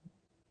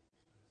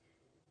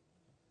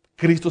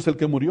 Cristo es el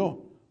que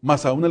murió,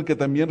 más aún el que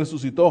también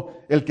resucitó,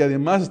 el que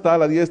además está a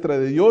la diestra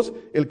de Dios,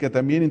 el que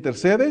también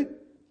intercede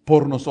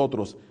por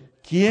nosotros.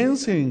 ¿Quién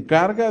se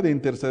encarga de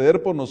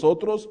interceder por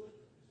nosotros?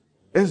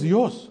 Es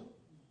Dios,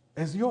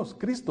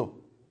 Cristo.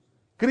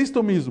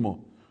 Cristo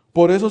mismo.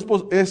 Por eso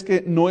es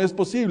que no es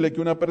posible que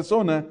una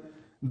persona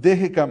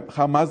deje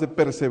jamás de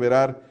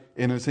perseverar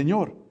en el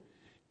Señor.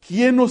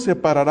 ¿Quién nos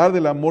separará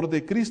del amor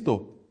de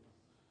Cristo?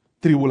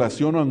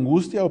 ¿Tribulación o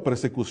angustia o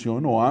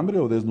persecución o hambre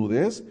o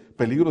desnudez,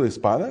 peligro de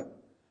espada?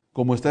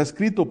 Como está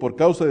escrito, por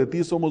causa de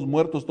ti somos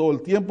muertos todo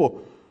el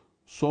tiempo.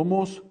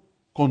 Somos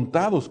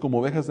contados como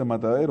ovejas de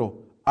matadero.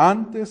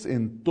 Antes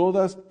en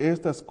todas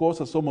estas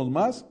cosas somos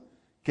más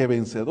que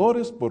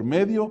vencedores por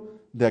medio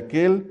de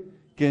aquel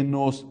que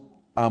nos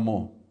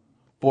amó.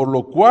 Por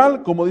lo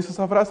cual, ¿cómo dice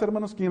esa frase,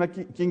 hermanos?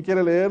 ¿Quién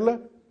quiere leerla?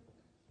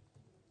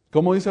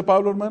 ¿Cómo dice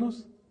Pablo,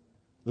 hermanos?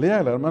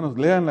 Léanla, hermanos,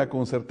 léanla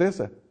con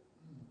certeza.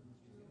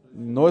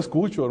 No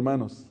escucho,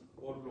 hermanos.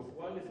 Por lo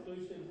cual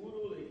estoy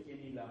seguro de que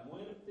ni la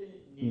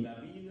muerte, ni la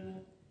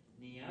vida,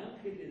 ni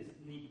ángeles,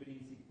 ni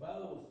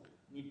principados,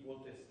 ni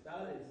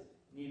potestades,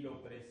 ni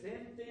lo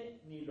presente,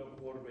 ni lo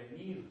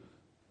porvenir,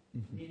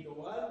 ni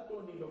lo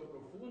alto, ni lo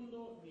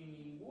profundo, ni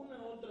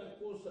ninguna otra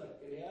cosa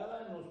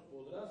creada nos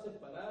podrá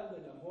separar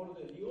del amor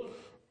de Dios,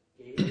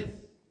 que es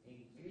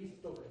en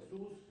Cristo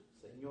Jesús,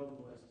 Señor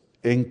nuestro.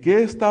 ¿En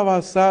qué está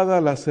basada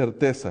la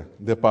certeza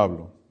de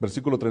Pablo?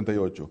 Versículo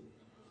 38.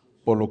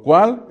 Por lo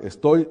cual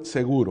estoy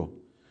seguro.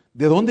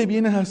 ¿De dónde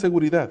viene esa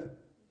seguridad?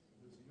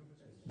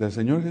 Del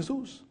Señor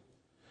Jesús.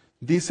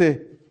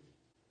 Dice,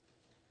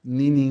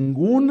 ni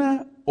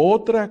ninguna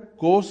otra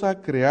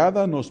cosa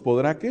creada nos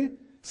podrá, ¿qué?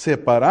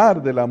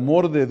 Separar del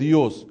amor de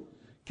Dios,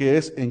 que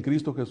es en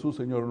Cristo Jesús,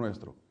 Señor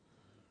nuestro.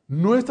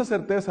 Nuestra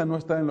certeza no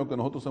está en lo que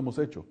nosotros hemos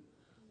hecho.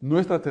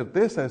 Nuestra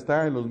certeza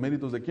está en los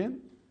méritos ¿de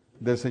quién?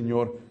 Del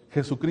Señor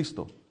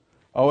Jesucristo.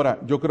 Ahora,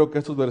 yo creo que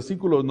estos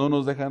versículos no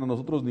nos dejan a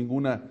nosotros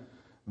ninguna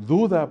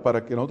duda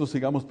para que nosotros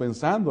sigamos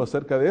pensando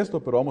acerca de esto,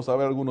 pero vamos a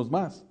ver algunos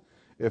más.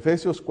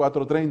 Efesios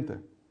 4:30.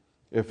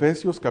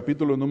 Efesios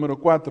capítulo número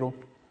 4,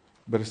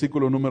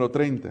 versículo número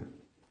 30.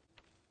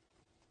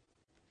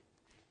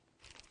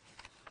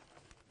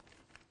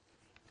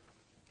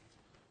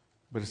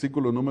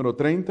 Versículo número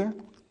 30.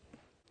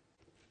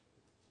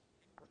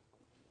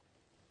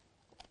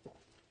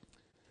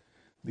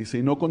 Dice,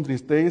 y no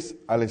contristéis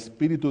al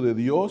Espíritu de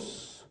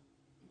Dios,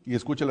 y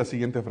escucha la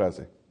siguiente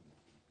frase,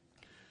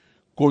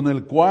 con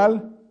el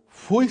cual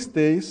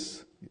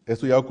fuisteis,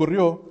 esto ya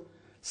ocurrió,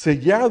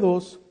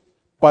 sellados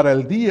para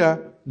el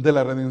día de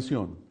la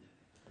redención.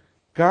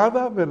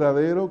 Cada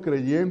verdadero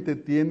creyente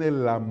tiene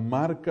la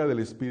marca del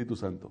Espíritu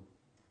Santo.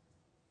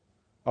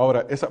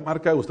 Ahora, esa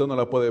marca usted no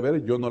la puede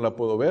ver, yo no la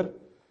puedo ver.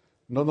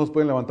 No nos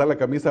pueden levantar la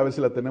camisa a ver si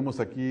la tenemos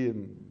aquí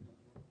en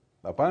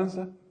la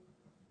panza,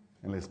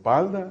 en la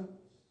espalda.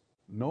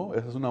 No,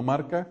 esa es una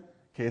marca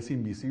que es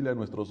invisible a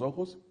nuestros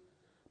ojos,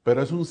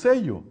 pero es un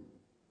sello.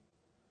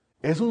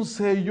 Es un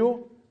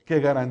sello que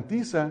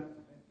garantiza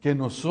que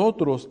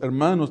nosotros,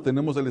 hermanos,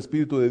 tenemos el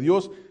Espíritu de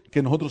Dios,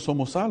 que nosotros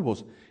somos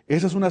salvos.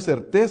 Esa es una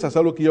certeza, es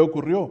algo que ya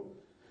ocurrió.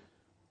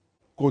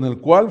 Con el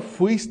cual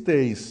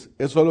fuisteis,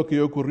 eso es algo que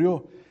ya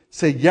ocurrió,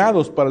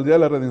 sellados para el día de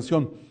la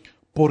redención.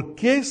 ¿Por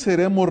qué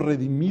seremos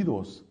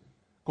redimidos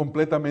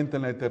completamente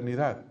en la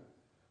eternidad?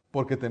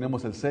 Porque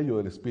tenemos el sello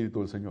del Espíritu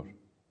del Señor.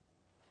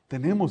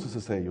 Tenemos ese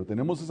sello,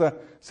 tenemos esa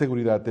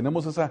seguridad,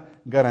 tenemos esa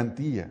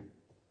garantía.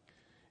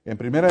 En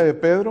Primera de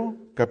Pedro,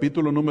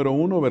 capítulo número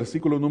 1,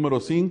 versículo número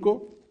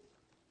 5,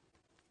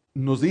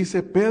 nos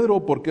dice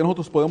Pedro por qué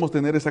nosotros podemos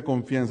tener esa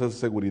confianza, esa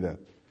seguridad.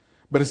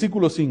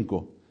 Versículo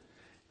 5,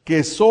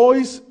 que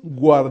sois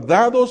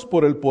guardados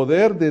por el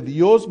poder de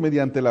Dios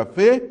mediante la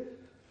fe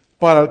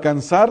para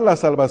alcanzar la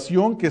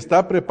salvación que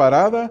está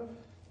preparada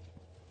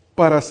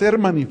para ser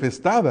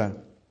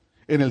manifestada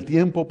en el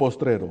tiempo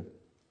postrero.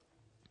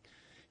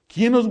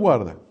 ¿Quién nos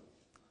guarda?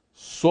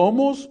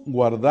 Somos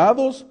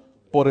guardados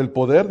por el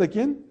poder ¿de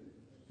quién?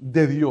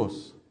 De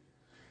Dios.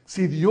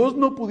 Si Dios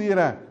no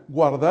pudiera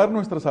guardar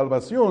nuestra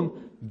salvación,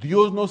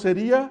 Dios no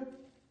sería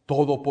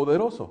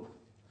todopoderoso.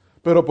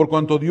 Pero por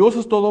cuanto Dios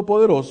es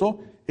todopoderoso,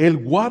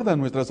 Él guarda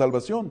nuestra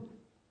salvación.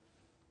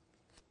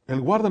 Él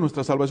guarda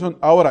nuestra salvación.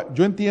 Ahora,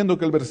 yo entiendo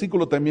que el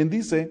versículo también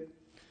dice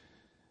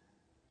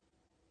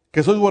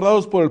que sois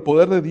guardados por el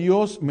poder de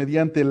Dios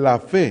mediante la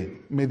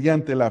fe,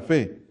 mediante la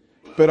fe.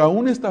 Pero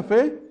aún esta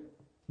fe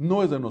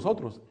no es de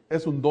nosotros,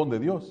 es un don de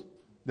Dios,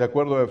 de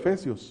acuerdo a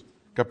Efesios,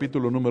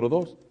 capítulo número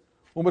 2.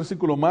 Un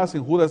versículo más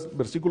en Judas,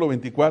 versículo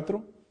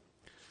 24.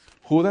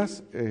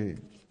 Judas,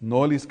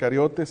 no el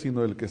Iscariote,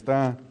 sino el que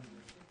está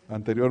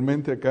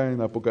anteriormente acá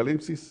en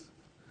Apocalipsis.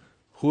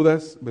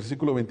 Judas,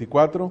 versículo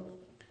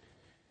 24.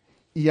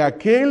 Y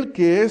aquel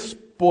que es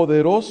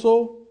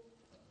poderoso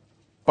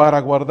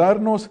para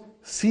guardarnos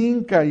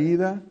sin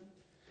caída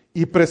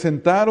y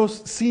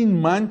presentaros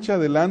sin mancha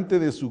delante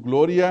de su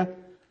gloria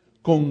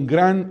con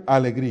gran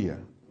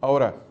alegría.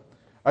 Ahora,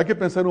 hay que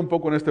pensar un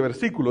poco en este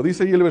versículo.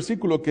 Dice ahí el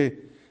versículo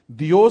que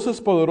Dios es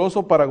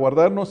poderoso para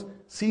guardarnos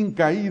sin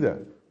caída.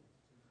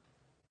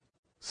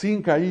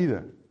 Sin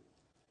caída.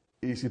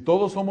 Y si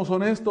todos somos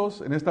honestos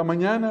en esta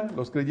mañana,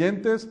 los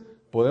creyentes,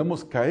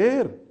 podemos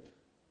caer,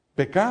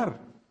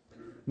 pecar.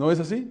 ¿No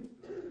es así?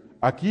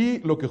 Aquí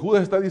lo que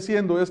Judas está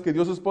diciendo es que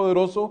Dios es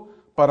poderoso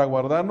para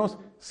guardarnos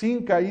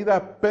sin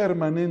caída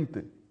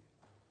permanente.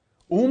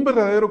 Un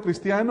verdadero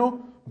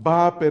cristiano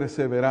va a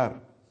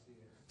perseverar.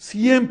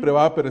 Siempre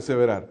va a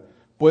perseverar.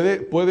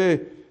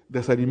 Puede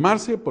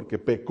desanimarse porque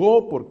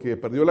pecó, porque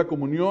perdió la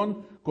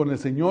comunión con el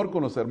Señor,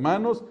 con los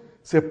hermanos.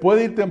 Se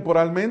puede ir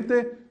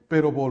temporalmente,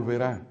 pero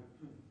volverá.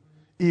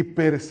 Y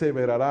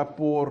perseverará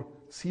por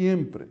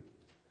siempre.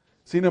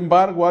 Sin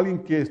embargo,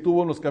 alguien que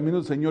estuvo en los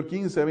caminos del Señor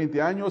 15,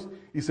 20 años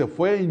y se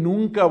fue y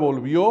nunca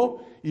volvió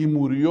y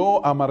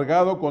murió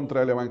amargado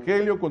contra el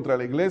Evangelio, contra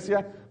la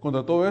iglesia,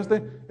 contra todo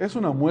es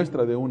una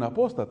muestra de un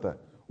apóstata.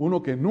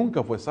 Uno que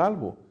nunca fue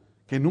salvo,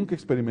 que nunca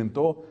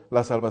experimentó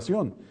la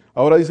salvación.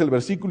 Ahora dice el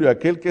versículo, y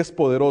aquel que es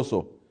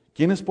poderoso.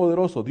 ¿Quién es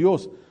poderoso?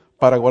 Dios,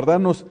 para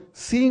guardarnos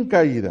sin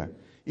caída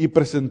y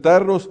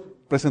presentarnos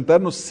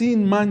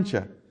sin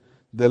mancha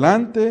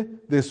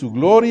delante de su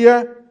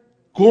gloria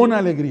con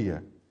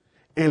alegría.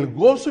 El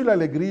gozo y la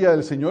alegría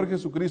del Señor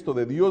Jesucristo,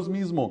 de Dios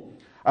mismo,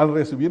 al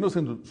recibirnos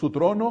en su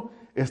trono,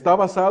 está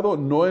basado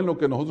no en lo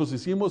que nosotros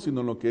hicimos,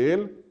 sino en lo que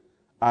Él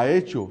ha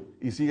hecho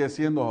y sigue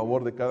haciendo a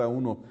favor de cada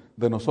uno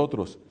de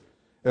nosotros.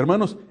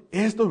 Hermanos,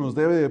 esto nos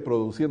debe de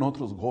producir en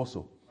nosotros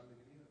gozo.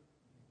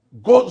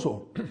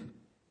 Gozo.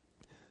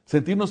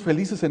 Sentirnos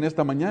felices en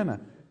esta mañana.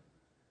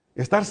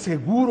 Estar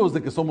seguros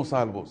de que somos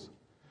salvos.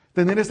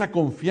 Tener esa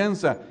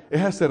confianza,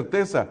 esa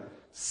certeza.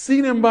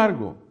 Sin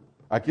embargo,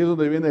 aquí es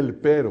donde viene el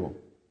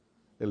pero.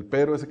 El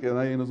pero ese que a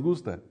nadie nos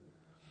gusta.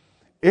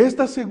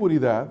 Esta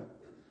seguridad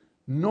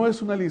no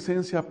es una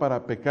licencia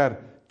para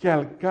pecar, que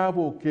al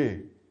cabo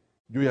que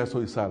yo ya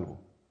soy salvo.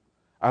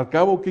 Al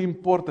cabo, ¿qué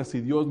importa si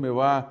Dios me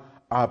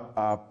va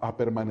a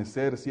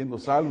permanecer siendo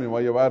salvo, me va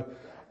a llevar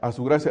a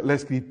su gracia? La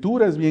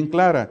Escritura es bien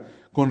clara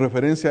con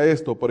referencia a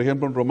esto. Por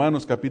ejemplo, en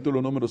Romanos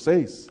capítulo número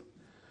 6.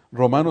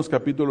 Romanos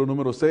capítulo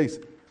número 6.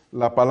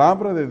 La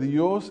palabra de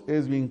Dios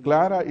es bien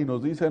clara y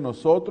nos dice a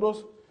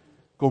nosotros,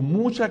 con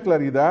mucha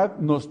claridad,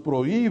 nos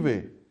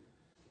prohíbe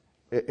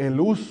el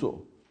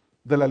uso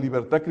de la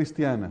libertad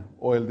cristiana,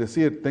 o el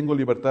decir, tengo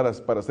libertad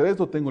para hacer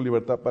esto, tengo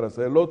libertad para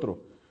hacer el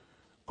otro,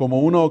 como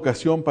una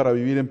ocasión para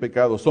vivir en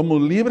pecado.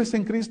 Somos libres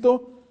en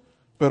Cristo,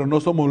 pero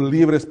no somos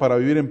libres para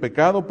vivir en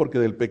pecado, porque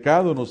del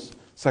pecado nos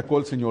sacó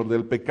el Señor,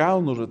 del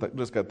pecado nos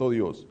rescató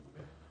Dios.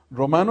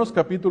 Romanos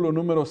capítulo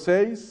número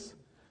 6,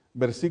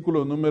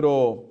 versículo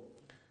número,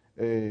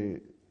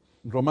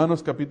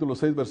 Romanos capítulo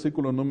 6,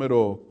 versículo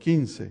número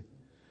 15.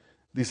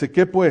 Dice,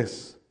 ¿qué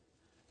pues?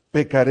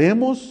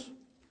 ¿Pecaremos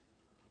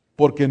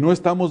porque no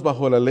estamos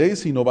bajo la ley,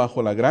 sino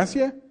bajo la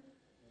gracia?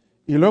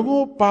 Y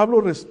luego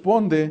Pablo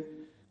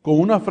responde con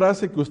una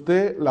frase que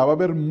usted la va a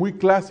ver muy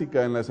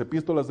clásica en las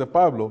epístolas de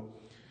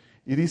Pablo,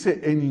 y dice,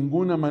 en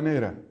ninguna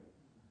manera.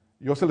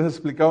 Yo se les he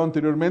explicado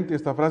anteriormente,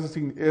 esta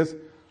frase es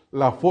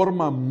la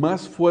forma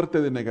más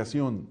fuerte de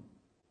negación.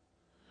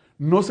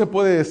 No se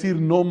puede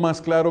decir no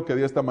más claro que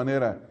de esta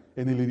manera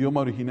en el idioma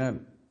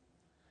original.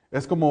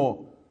 Es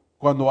como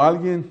cuando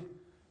alguien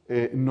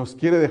nos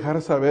quiere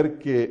dejar saber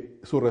que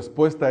su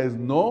respuesta es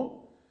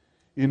no,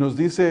 y nos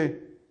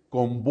dice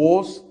con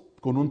voz,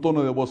 con un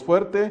tono de voz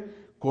fuerte,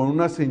 con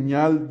una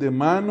señal de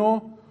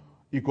mano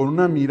y con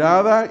una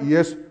mirada, y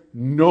es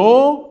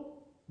no,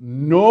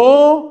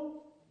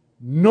 no,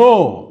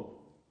 no.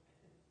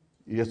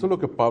 Y esto es lo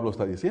que Pablo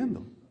está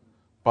diciendo.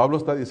 Pablo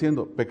está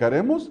diciendo,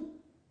 ¿pecaremos?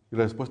 Y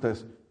la respuesta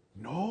es,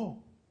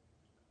 no,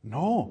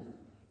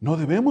 no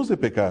debemos de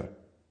pecar.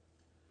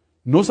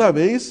 ¿No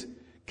sabéis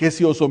que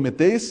si os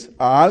sometéis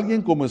a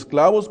alguien como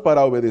esclavos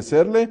para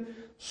obedecerle,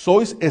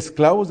 sois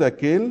esclavos de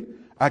aquel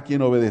a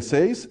quien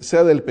obedecéis,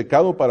 sea del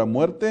pecado para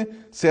muerte,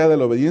 sea de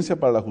la obediencia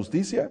para la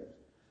justicia?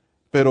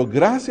 Pero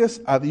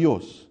gracias a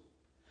Dios,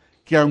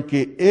 que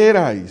aunque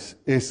erais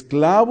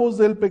esclavos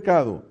del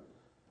pecado,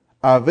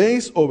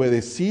 habéis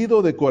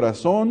obedecido de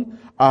corazón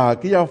a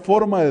aquella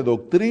forma de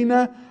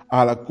doctrina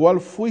a la cual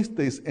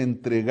fuisteis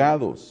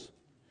entregados,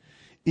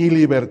 y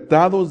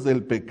libertados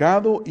del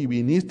pecado, y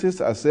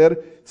vinisteis a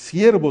ser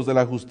siervos de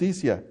la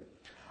justicia.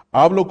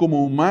 Hablo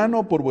como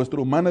humano por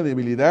vuestra humana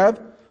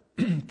debilidad,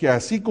 que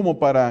así como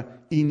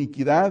para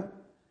iniquidad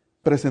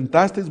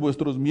presentasteis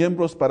vuestros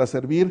miembros para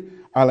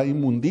servir a la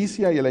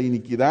inmundicia y a la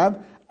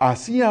iniquidad,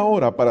 así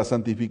ahora para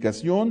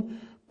santificación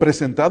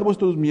presentad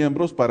vuestros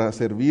miembros para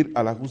servir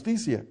a la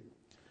justicia.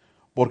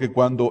 Porque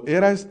cuando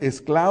erais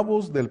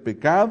esclavos del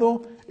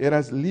pecado,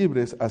 eras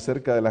libres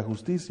acerca de la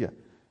justicia.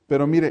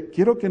 Pero mire,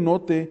 quiero que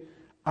note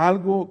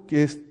algo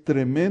que es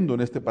tremendo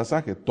en este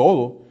pasaje,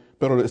 todo,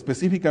 pero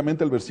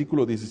específicamente el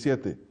versículo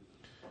 17.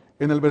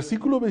 En el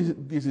versículo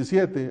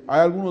 17 hay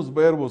algunos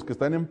verbos que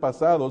están en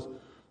pasados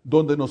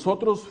donde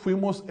nosotros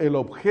fuimos el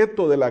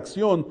objeto de la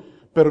acción,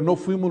 pero no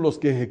fuimos los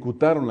que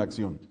ejecutaron la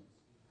acción.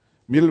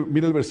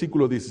 Mire el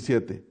versículo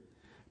 17.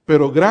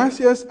 Pero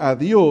gracias a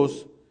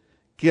Dios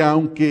que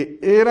aunque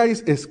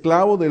erais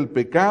esclavo del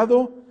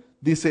pecado,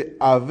 dice,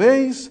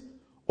 habéis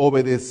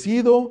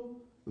obedecido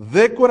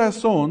de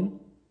corazón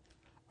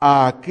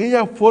a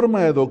aquella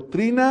forma de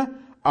doctrina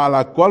a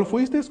la cual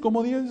fuisteis,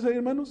 ¿cómo dice,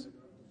 hermanos?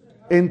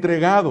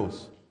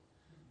 Entregados.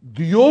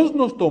 Dios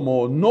nos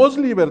tomó, nos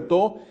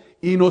libertó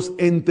y nos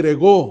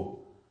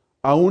entregó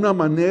a una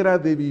manera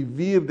de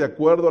vivir de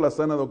acuerdo a la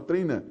sana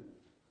doctrina.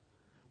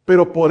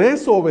 Pero por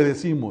eso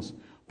obedecimos,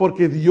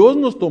 porque Dios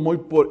nos tomó y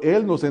por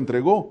Él nos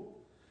entregó.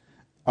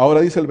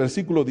 Ahora dice el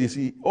versículo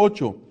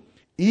 18,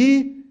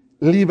 y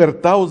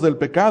libertados del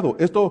pecado.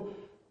 Esto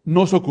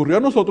nos ocurrió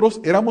a nosotros,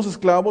 éramos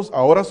esclavos,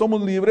 ahora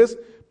somos libres,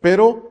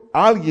 pero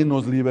alguien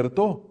nos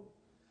libertó.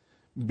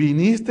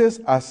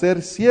 Vinisteis a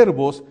ser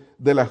siervos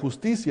de la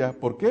justicia.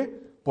 ¿Por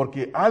qué?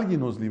 Porque alguien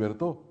nos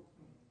libertó.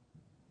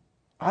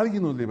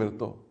 Alguien nos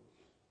libertó.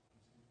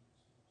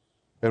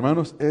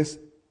 Hermanos, es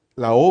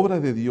la obra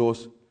de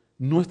Dios.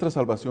 Nuestra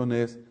salvación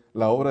es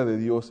la obra de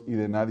Dios y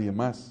de nadie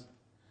más.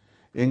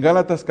 En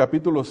Gálatas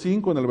capítulo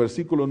 5, en el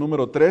versículo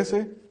número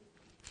 13,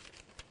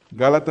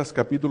 Gálatas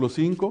capítulo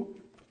 5,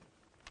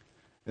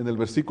 en el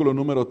versículo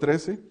número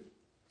 13,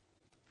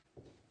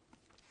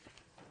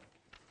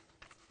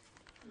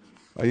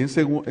 ahí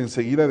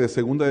enseguida de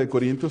 2 de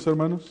Corintios,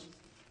 hermanos.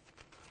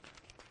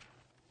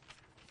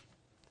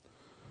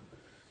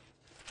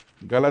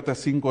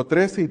 Gálatas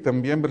 5:13 y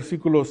también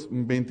versículos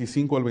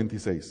 25 al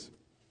 26.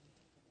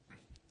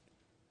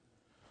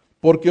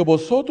 Porque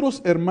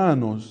vosotros,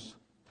 hermanos,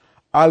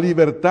 a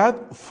libertad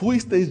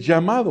fuisteis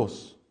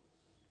llamados,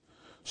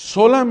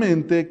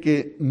 solamente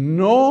que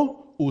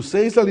no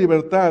uséis la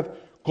libertad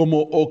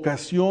como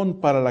ocasión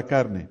para la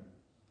carne,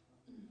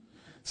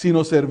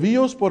 sino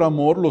servíos por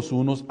amor los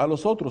unos a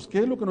los otros. ¿Qué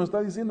es lo que nos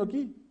está diciendo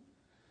aquí?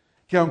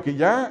 Que aunque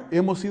ya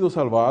hemos sido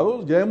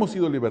salvados, ya hemos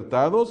sido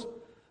libertados,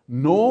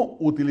 no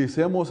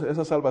utilicemos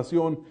esa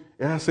salvación,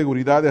 esa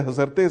seguridad, esa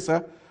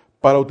certeza,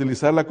 para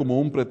utilizarla como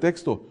un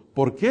pretexto.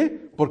 ¿Por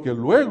qué? Porque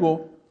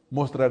luego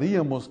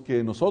mostraríamos que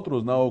en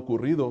nosotros no ha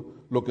ocurrido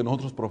lo que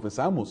nosotros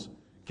profesamos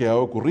que ha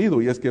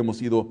ocurrido, y es que hemos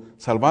sido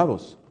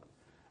salvados.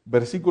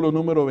 Versículo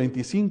número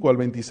 25 al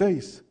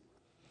 26.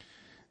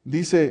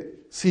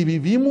 Dice, si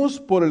vivimos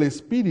por el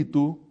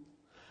Espíritu,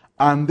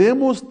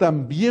 andemos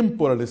también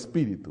por el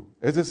Espíritu.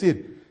 Es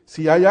decir,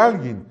 si hay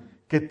alguien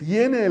que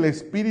tiene el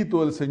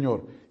Espíritu del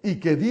Señor y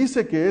que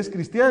dice que es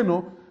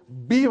cristiano,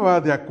 viva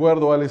de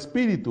acuerdo al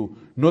Espíritu,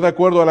 no de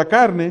acuerdo a la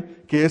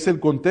carne, que es el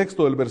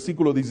contexto del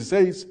versículo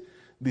 16.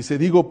 Dice,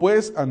 digo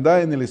pues,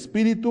 andad en el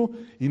Espíritu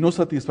y no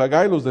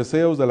satisfagáis los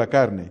deseos de la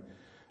carne.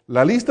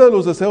 La lista de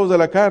los deseos de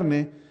la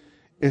carne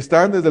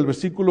están desde el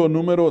versículo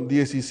número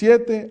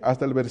 17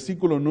 hasta el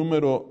versículo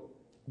número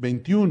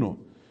 21.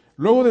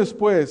 Luego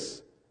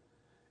después,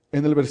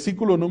 en el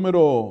versículo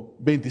número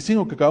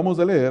 25 que acabamos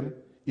de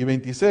leer, y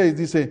 26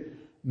 dice,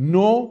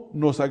 no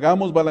nos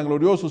hagamos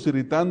vanagloriosos,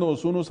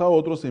 irritándonos unos a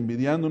otros,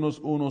 envidiándonos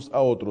unos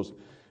a otros.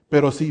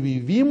 Pero si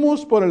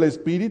vivimos por el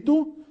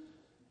Espíritu,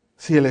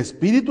 si el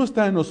Espíritu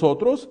está en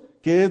nosotros,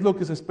 ¿qué es lo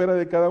que se espera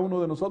de cada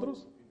uno de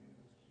nosotros?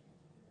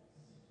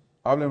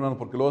 Hablen, hermano,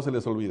 porque luego se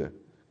les olvida.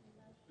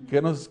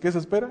 ¿Qué se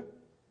espera?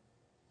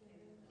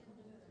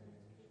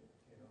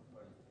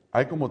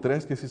 Hay como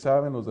 3 que sí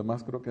saben, los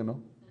demás creo que no.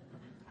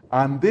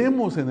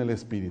 Andemos en el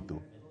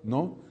Espíritu,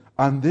 ¿no?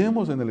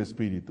 Andemos en el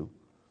Espíritu.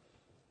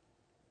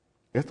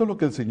 Esto es lo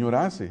que el Señor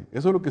hace,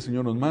 eso es lo que el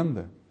Señor nos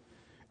manda.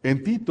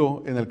 En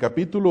Tito, en el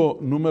capítulo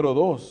número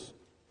 2,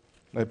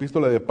 la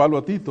epístola de Pablo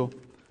a Tito,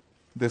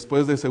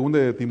 después de 2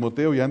 de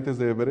Timoteo y antes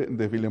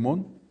de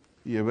Filemón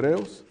y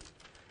Hebreos,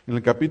 en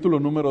el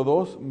capítulo número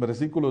 2,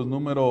 versículos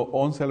número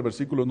 11 al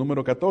versículo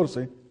número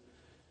 14,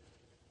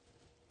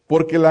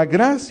 porque la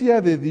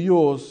gracia de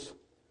Dios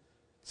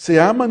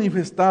se ha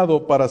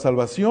manifestado para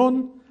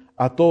salvación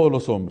a todos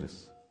los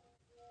hombres.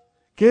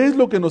 ¿Qué es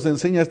lo que nos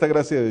enseña esta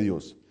gracia de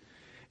Dios?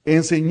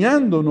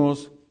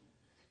 Enseñándonos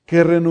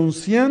que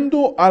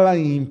renunciando a la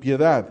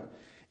impiedad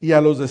y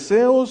a los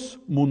deseos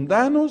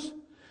mundanos,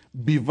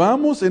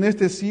 vivamos en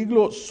este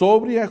siglo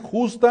sobria,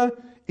 justa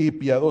y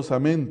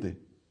piadosamente,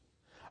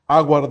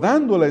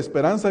 aguardando la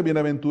esperanza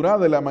bienaventurada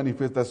de la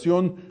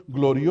manifestación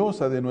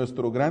gloriosa de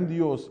nuestro gran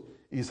Dios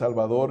y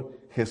Salvador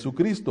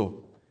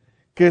Jesucristo,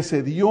 que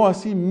se dio a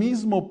sí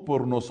mismo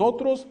por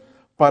nosotros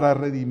para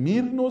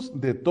redimirnos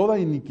de toda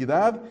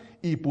iniquidad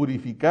y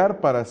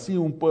purificar para sí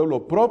un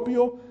pueblo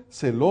propio,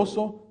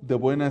 celoso de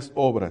buenas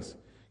obras.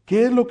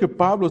 ¿Qué es lo que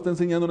Pablo está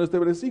enseñando en este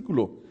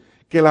versículo?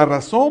 Que la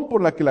razón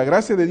por la que la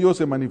gracia de Dios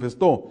se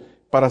manifestó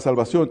para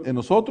salvación en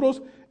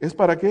nosotros es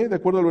para qué, de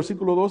acuerdo al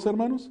versículo 2,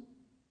 hermanos.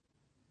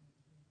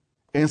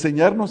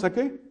 ¿Enseñarnos a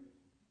qué?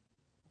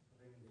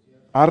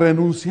 A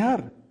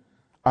renunciar.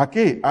 ¿A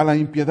qué? A la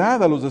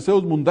impiedad, a los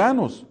deseos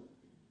mundanos.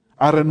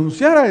 A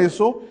renunciar a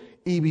eso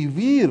y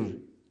vivir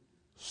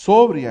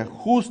sobria,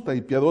 justa y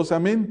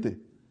piadosamente.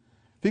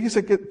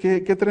 Fíjese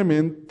qué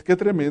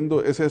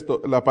tremendo es esto.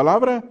 La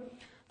palabra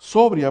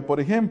sobria, por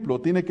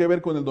ejemplo, tiene que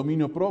ver con el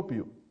dominio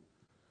propio.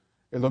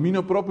 El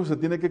dominio propio se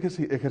tiene que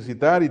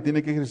ejercitar y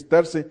tiene que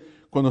ejercitarse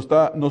cuando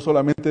está no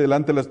solamente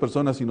delante de las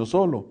personas, sino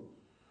solo.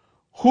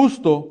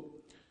 Justa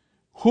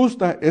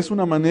es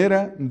una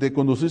manera de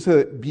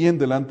conducirse bien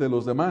delante de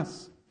los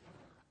demás,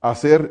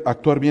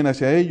 actuar bien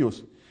hacia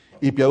ellos,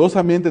 y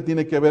piadosamente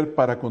tiene que ver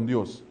para con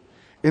Dios.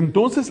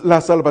 Entonces,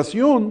 la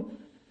salvación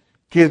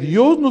que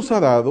Dios nos ha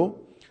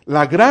dado,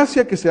 la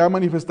gracia que se ha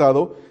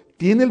manifestado,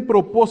 tiene el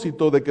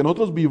propósito de que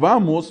nosotros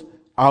vivamos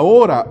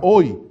ahora,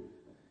 hoy,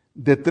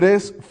 de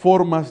tres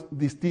formas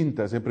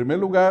distintas. En primer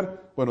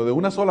lugar, de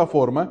una sola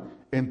forma,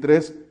 en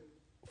tres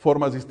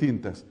formas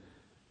distintas.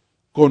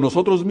 Con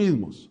nosotros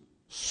mismos,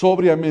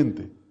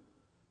 sobriamente.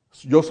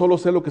 Yo solo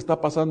sé lo que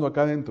está pasando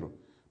acá adentro,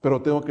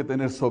 pero tengo que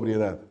tener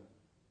sobriedad.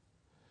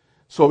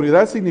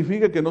 Sobriedad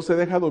significa que no se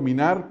deja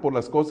dominar por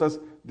las cosas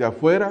de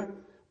afuera,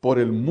 por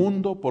el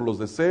mundo, por los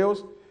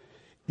deseos.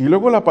 Y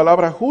luego la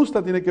palabra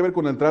justa tiene que ver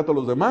con el trato a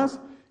los demás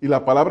y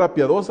la palabra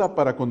piadosa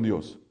para con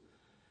Dios.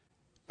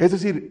 Es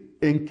decir,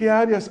 ¿en qué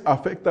áreas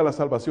afecta la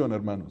salvación,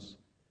 hermanos?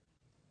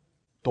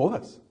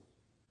 Todas.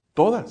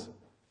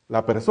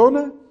 La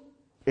persona,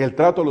 el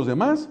trato a los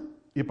demás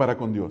y para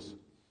con Dios.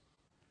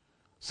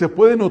 ¿Se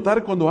puede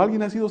notar cuando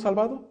alguien ha sido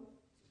salvado?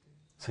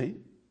 Sí.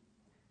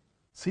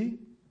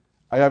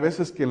 Hay a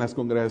veces que en las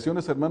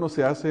congregaciones, hermanos,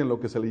 se hace lo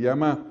que se le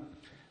llama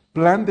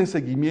plan de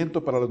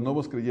seguimiento para los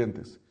nuevos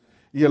creyentes.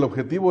 Y el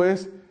objetivo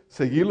es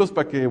seguirlos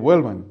para que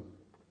vuelvan.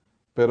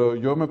 Pero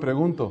yo me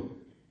pregunto,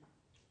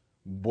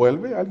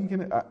 ¿vuelve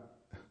alguien?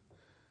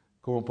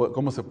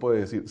 ¿Cómo se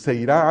puede decir? ¿Se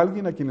irá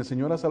alguien a quien el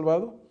Señor ha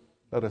salvado?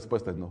 La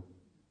respuesta es no.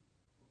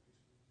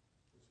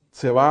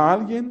 ¿Se va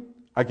alguien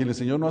a quien el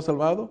Señor no ha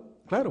salvado?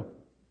 Claro,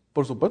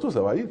 por supuesto se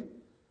va a ir.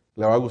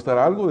 Le va a gustar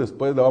algo,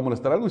 después le va a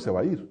molestar algo y se va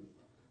a ir.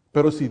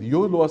 Pero si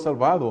Dios lo ha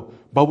salvado,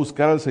 va a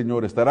buscar al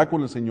Señor, estará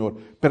con el Señor,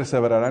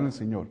 perseverará en el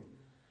Señor.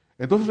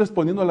 Entonces,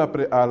 respondiendo a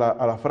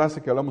la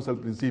frase que hablamos al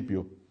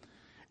principio,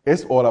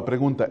 o la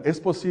pregunta, ¿es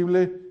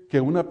posible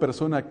que una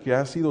persona que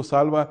ha sido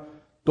salva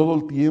todo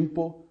el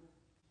tiempo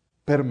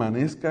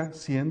permanezca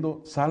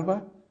siendo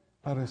salva?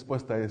 La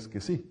respuesta es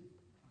que sí.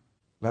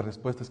 La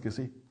respuesta es que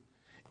sí.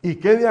 ¿Y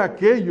qué de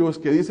aquellos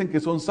que dicen que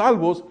son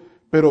salvos,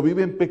 pero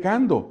viven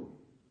pecando?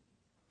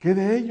 ¿Qué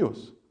de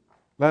ellos?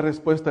 La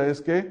respuesta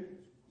es que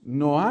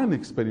no han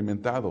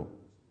experimentado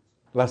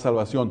la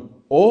salvación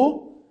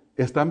o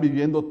están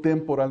viviendo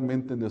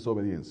temporalmente en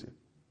desobediencia.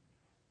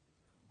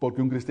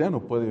 Porque un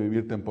cristiano puede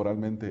vivir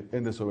temporalmente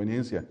en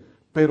desobediencia,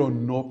 pero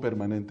no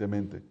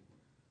permanentemente.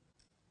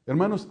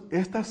 Hermanos,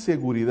 esta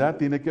seguridad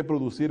tiene que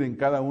producir en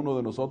cada uno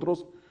de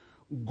nosotros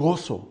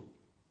gozo.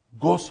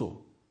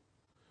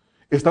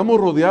 Estamos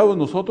rodeados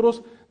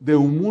nosotros de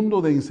un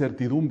mundo de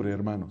incertidumbre,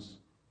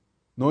 hermanos.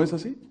 ¿No es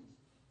así?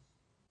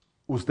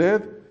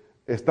 ¿Usted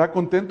está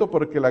contento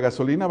porque la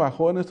gasolina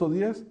bajó en estos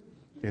días?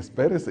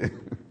 Espérese.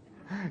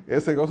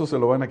 Ese gozo se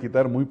lo van a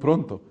quitar muy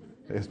pronto.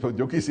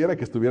 Yo quisiera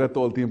que estuviera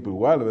todo el tiempo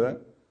igual,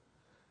 ¿verdad?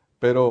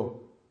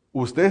 Pero,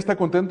 ¿usted está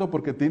contento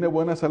porque tiene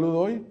buena salud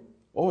hoy?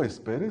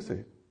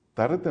 Espérese.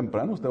 Tarde o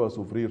temprano usted va a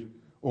sufrir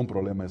un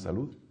problema de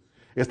salud.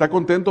 ¿Está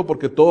contento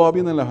porque todo va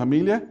bien en la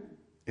familia?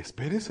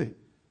 Espérese.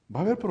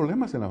 Va a haber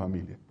problemas en la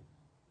familia.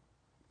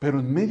 Pero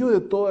en medio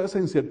de toda esa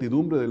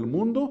incertidumbre del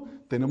mundo,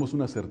 tenemos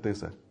una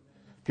certeza,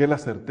 que es la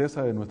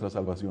certeza de nuestra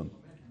salvación.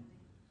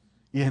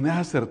 Y en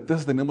esa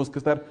certeza tenemos que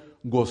estar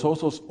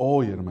gozosos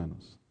hoy,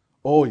 hermanos.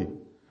 Hoy.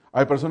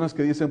 Hay personas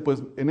que dicen,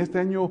 pues en este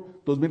año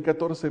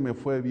 2014 me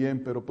fue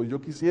bien, pero pues yo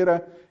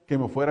quisiera que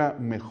me fuera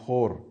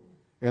mejor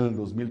en el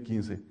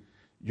 2015.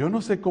 Yo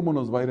no sé cómo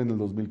nos va a ir en el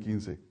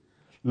 2015.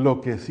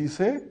 Lo que sí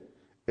sé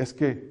es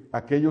que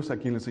aquellos a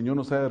quienes el Señor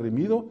nos ha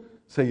redimido,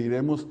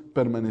 seguiremos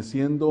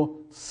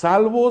permaneciendo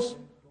salvos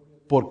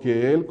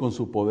porque Él con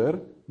su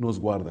poder nos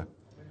guarda.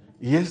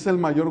 Y ese es el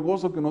mayor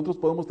gozo que nosotros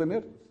podemos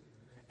tener.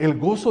 El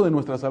gozo de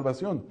nuestra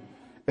salvación.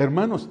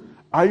 Hermanos,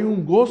 hay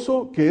un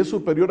gozo que es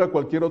superior a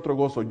cualquier otro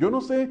gozo. Yo no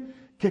sé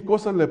qué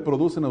cosas le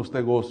producen a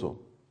usted gozo.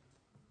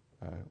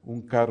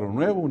 Un carro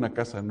nuevo, una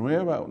casa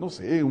nueva, no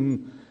sé,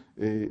 una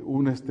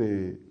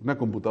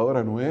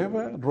computadora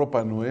nueva,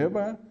 ropa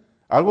nueva.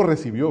 Algo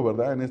recibió,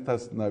 ¿verdad? En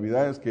estas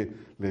Navidades que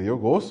le dio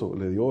gozo,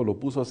 lo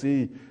puso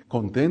así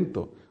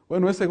contento.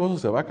 Bueno, ese gozo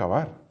se va a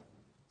acabar.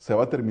 Se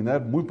va a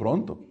terminar muy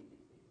pronto.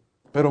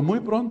 Pero muy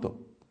pronto.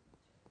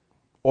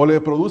 o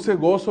le produce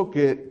gozo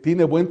que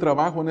tiene buen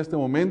trabajo en este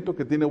momento,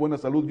 que tiene buena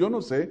salud. Yo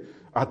no sé,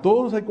 a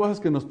todos hay cosas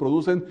que nos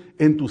producen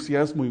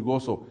entusiasmo y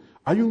gozo.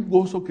 Hay un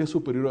gozo que es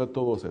superior a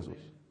todos esos,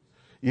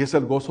 y es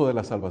el gozo de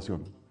la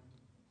salvación.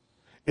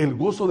 El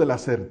gozo de la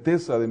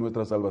certeza de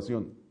nuestra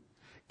salvación,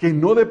 que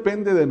no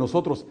depende de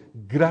nosotros,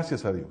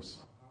 gracias a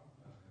Dios.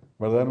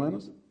 ¿Verdad,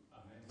 hermanos?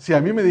 Si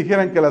a mí me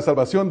dijeran que la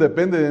salvación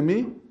depende de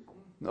mí,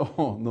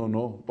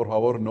 no, por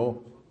favor,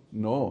 no.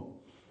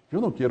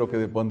 Yo no quiero que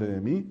dependa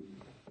de mí.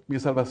 Mi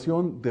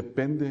salvación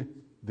depende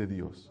de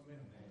Dios.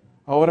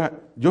 Ahora,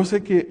 yo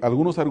sé que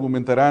algunos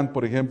argumentarán,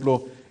 por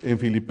ejemplo, en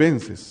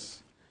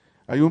Filipenses.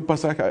 Hay un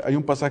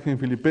pasaje en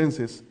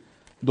Filipenses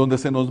donde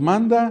se nos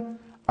manda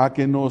a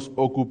que nos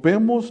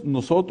ocupemos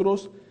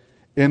nosotros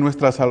en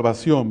nuestra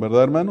salvación,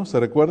 ¿verdad, hermanos? ¿Se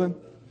recuerdan?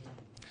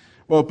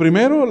 Bueno,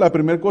 primero, la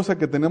primera cosa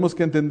que tenemos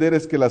que entender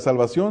es que la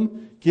salvación,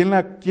 ¿quién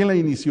la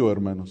inició,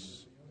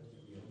 hermanos?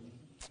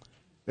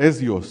 Es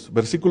Dios.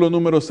 Versículo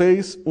número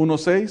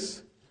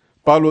 1:6,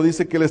 Pablo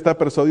dice que él está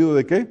persuadido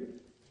 ¿de qué?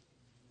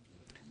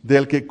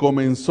 Del que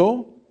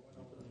comenzó,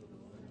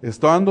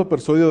 estando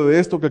persuadido de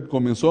esto que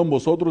comenzó en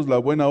vosotros la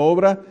buena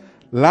obra,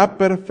 la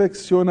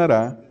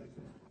perfeccionará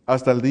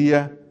hasta el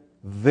día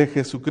de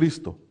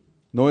Jesucristo.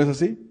 ¿No es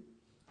así?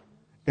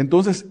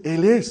 Entonces,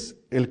 Él es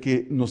el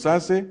que nos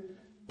hace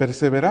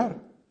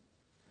perseverar.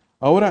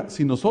 Ahora,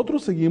 si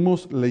nosotros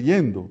seguimos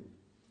leyendo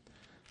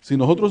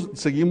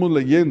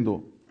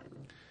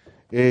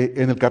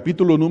en el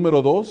capítulo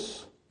número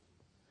 2,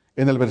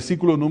 en el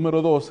versículo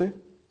número 12,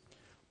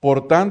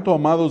 por tanto,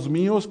 amados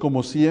míos,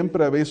 como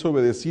siempre habéis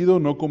obedecido,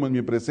 no como en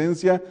mi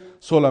presencia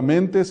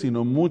solamente,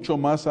 sino mucho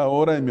más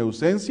ahora en mi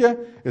ausencia,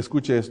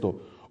 escuche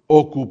esto,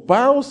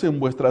 ocupaos en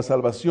vuestra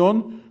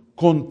salvación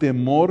con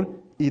temor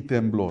y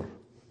temblor.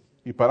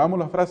 Y paramos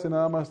la frase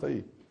nada más hasta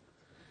ahí.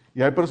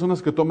 Y hay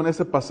personas que toman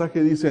ese pasaje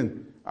y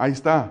dicen, ahí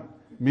está,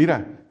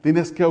 mira,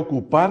 tienes que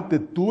ocuparte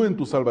tú en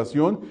tu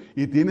salvación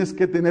y tienes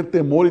que tener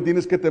temor y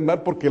tienes que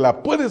temblar porque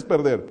la puedes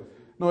perder.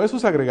 No, eso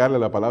es agregarle a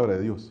la palabra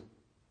de Dios.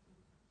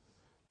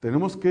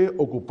 Tenemos que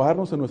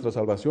ocuparnos en nuestra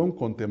salvación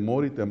con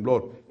temor y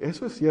temblor.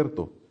 Eso es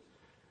cierto.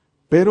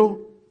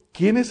 Pero,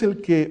 ¿quién es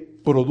el que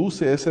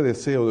produce ese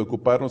deseo de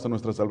ocuparnos en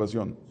nuestra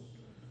salvación?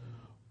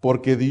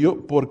 Porque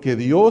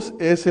Dios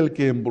es el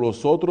que en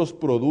vosotros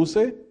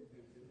produce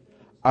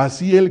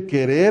así el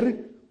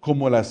querer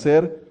como el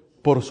hacer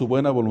por su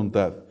buena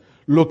voluntad.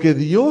 Lo que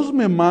Dios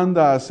me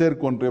manda a hacer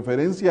con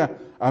referencia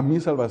a mi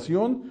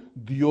salvación,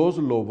 Dios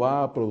lo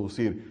va a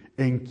producir.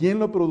 ¿En quién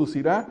lo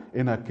producirá?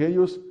 En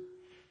aquellos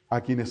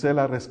a quienes Él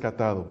ha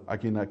rescatado, a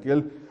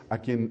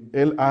quien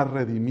Él ha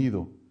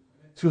redimido.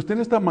 Si usted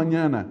en esta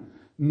mañana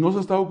no se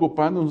está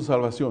ocupando en su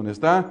salvación,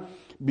 está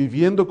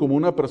viviendo como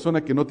una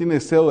persona que no tiene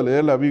deseo de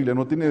leer la Biblia,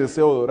 no tiene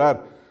deseo de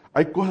orar,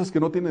 hay cosas que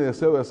no tiene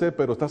deseo de hacer,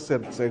 pero está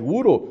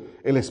seguro,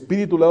 el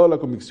Espíritu le ha dado la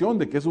convicción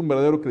de que es un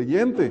verdadero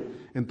creyente,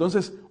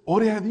 entonces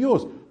ore a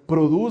Dios,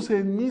 produce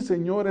en mí,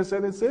 Señor, ese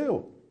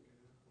deseo.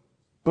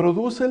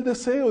 Produce el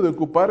deseo de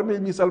ocuparme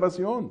en mi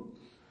salvación,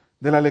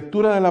 de la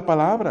lectura de la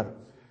palabra,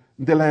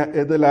 de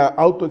la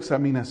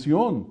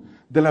autoexaminación,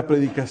 de la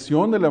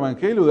predicación del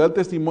Evangelio, de dar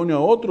testimonio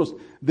a otros,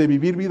 de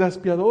vivir vidas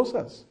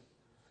piadosas.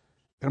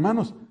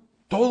 Hermanos,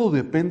 todo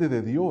depende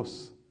de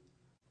Dios.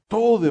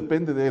 Todo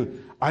depende de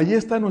Él. Ahí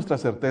está nuestra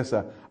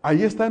certeza,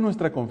 ahí está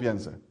nuestra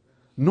confianza.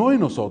 No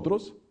en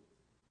nosotros,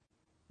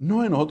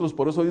 no en nosotros.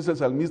 Por eso dice el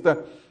salmista,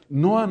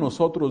 no a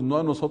nosotros,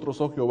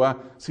 oh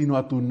Jehová, sino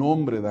a tu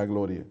nombre da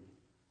gloria.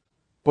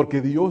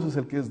 Porque Dios es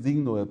el que es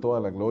digno de toda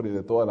la gloria y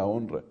de toda la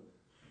honra.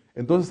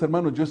 Entonces,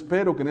 hermanos, yo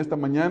espero que en esta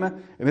mañana,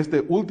 en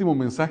este último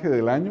mensaje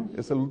del año,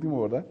 es el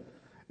último, ¿verdad?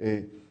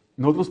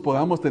 Nosotros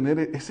podamos tener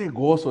ese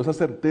gozo, esa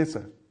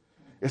certeza,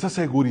 esa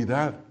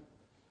seguridad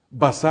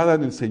basada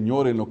en el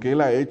Señor, en lo que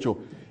Él ha hecho,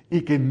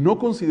 y que no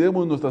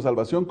consideremos nuestra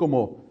salvación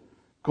como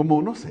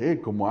no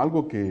sé, como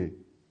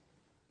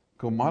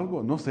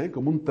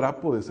un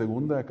trapo de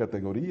segunda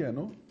categoría,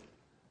 ¿no?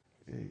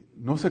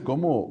 No sé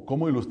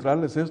cómo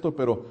ilustrarles esto,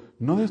 pero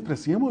no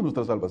despreciemos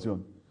nuestra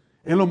salvación.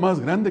 Es lo más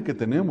grande que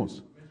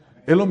tenemos.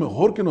 Es lo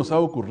mejor que nos ha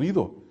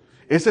ocurrido.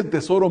 Es el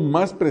tesoro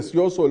más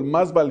precioso, el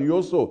más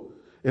valioso,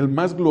 el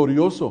más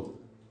glorioso.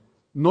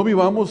 No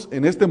vivamos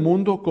en este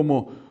mundo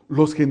como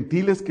los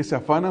gentiles que se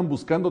afanan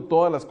buscando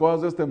todas las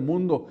cosas de este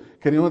mundo,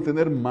 queriendo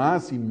tener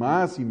más y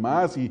más y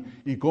más,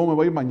 y cómo me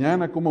va a ir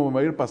mañana, cómo me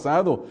va a ir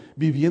pasado,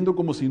 viviendo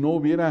como si no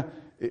hubiera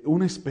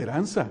una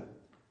esperanza,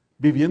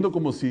 viviendo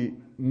como si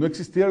no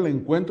existiera el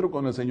encuentro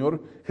con el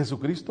Señor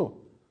Jesucristo.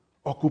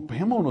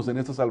 Ocupémonos en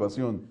esta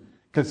salvación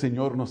que el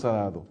Señor nos ha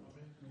dado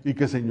y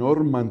que el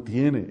Señor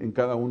mantiene en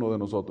cada uno de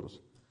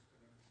nosotros.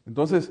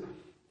 Entonces,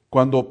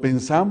 cuando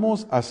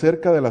pensamos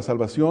acerca de la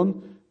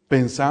salvación,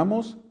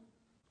 pensamos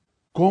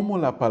como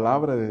la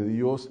palabra de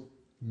Dios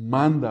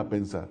manda a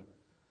pensar,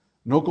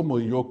 no como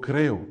yo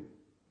creo.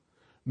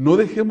 No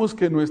dejemos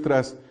que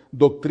nuestras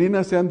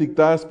doctrinas sean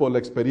dictadas por la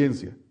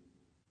experiencia.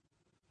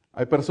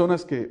 Hay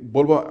personas que,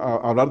 vuelvo a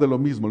hablar de lo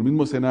mismo, el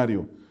mismo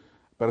escenario,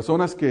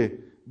 personas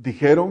que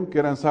dijeron que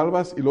eran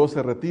salvas y luego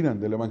se retiran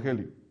del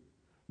Evangelio,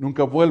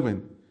 nunca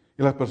vuelven.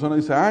 Y las personas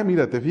dicen,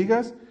 mira, ¿te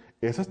fijas?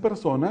 Esas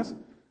personas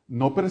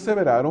no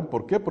perseveraron.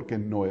 ¿Por qué? Porque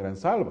no eran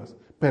salvas.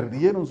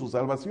 Perdieron su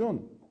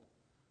salvación.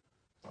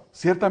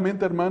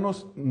 Ciertamente,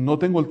 hermanos, no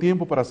tengo el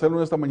tiempo para hacerlo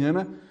en esta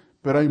mañana,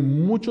 pero hay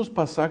muchos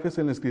pasajes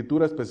en la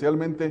Escritura,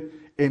 especialmente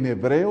en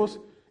Hebreos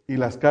y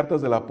las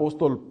cartas del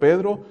apóstol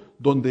Pedro,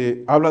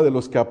 donde habla de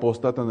los que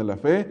apostatan de la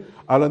fe,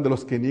 hablan de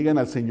los que niegan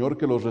al Señor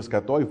que los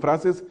rescató. Hay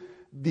frases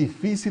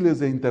difíciles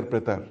de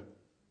interpretar.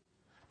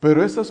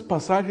 Pero esos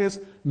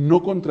pasajes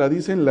no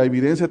contradicen la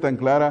evidencia tan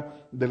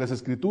clara de las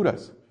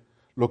Escrituras.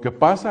 Lo que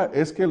pasa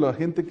es que la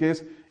gente que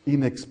es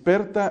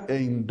inexperta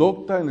e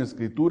indocta en las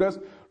Escrituras,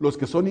 los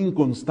que son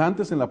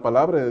inconstantes en la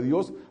palabra de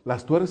Dios,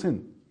 las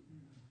tuercen.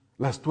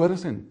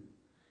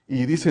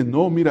 Y dicen,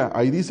 no, mira,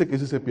 ahí dice que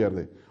sí se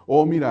pierde.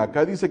 O mira,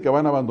 acá dice que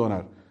van a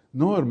abandonar.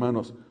 No,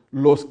 hermanos,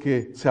 los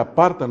que se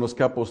apartan, los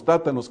que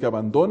apostatan, los que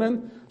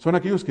abandonan, son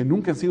aquellos que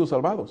nunca han sido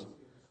salvados.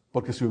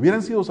 Porque si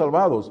hubieran sido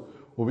salvados,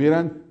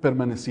 hubieran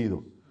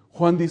permanecido.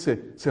 Juan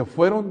dice, se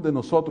fueron de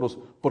nosotros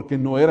porque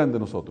no eran de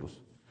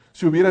nosotros.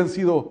 Si hubieran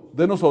sido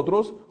de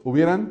nosotros,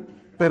 hubieran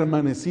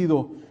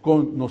permanecido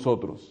con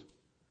nosotros.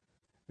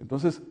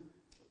 Entonces,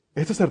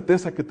 esta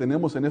certeza que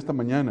tenemos en esta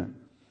mañana,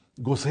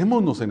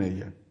 gocémonos en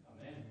ella.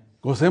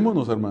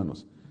 Gocémonos,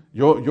 hermanos.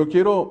 Yo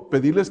quiero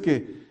pedirles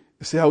que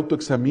se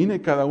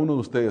autoexamine cada uno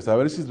de ustedes, a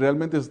ver si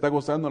realmente se está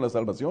gozando la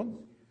salvación.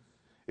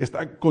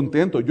 Está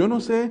contento. Yo no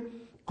sé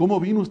cómo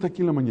vino usted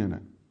aquí en la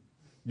mañana.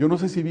 Yo no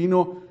sé si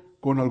vino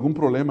con algún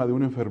problema de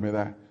una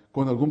enfermedad,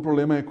 con algún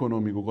problema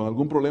económico, con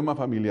algún problema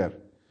familiar.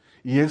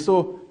 Y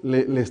eso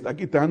le está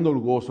quitando el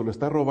gozo, le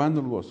está robando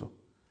el gozo.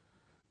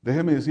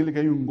 Déjeme decirle que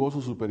hay un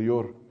gozo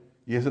superior,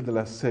 y es el de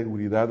la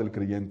seguridad del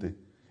creyente,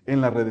 en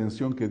la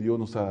redención que Dios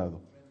nos ha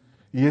dado.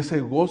 Y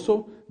ese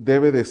gozo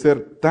debe de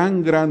ser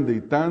tan grande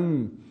y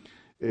tan,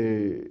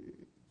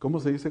 ¿cómo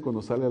se dice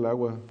cuando sale el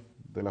agua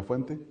de la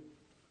fuente?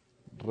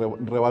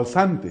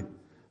 Rebalsante.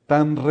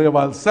 Tan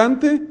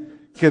rebalsante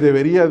que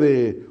debería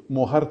de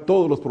mojar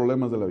todos los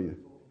problemas de la vida.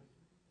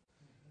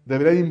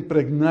 Debería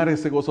impregnar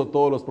ese gozo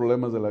todos los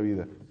problemas de la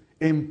vida.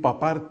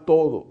 Empapar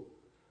todo.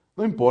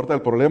 No importa,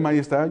 el problema ahí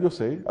está, yo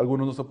sé.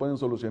 Algunos no se pueden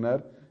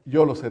solucionar,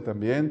 yo lo sé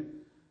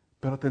también.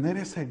 Pero tener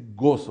ese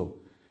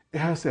gozo,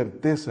 esa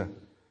certeza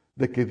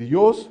de que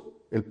Dios,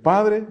 el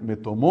Padre, me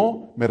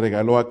tomó, me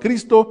regaló a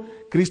Cristo,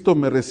 Cristo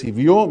me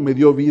recibió, me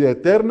dio vida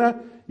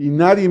eterna y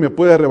nadie me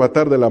puede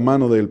arrebatar de la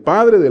mano del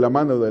Padre, de la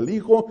mano del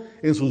Hijo.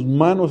 En sus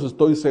manos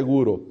estoy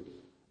seguro.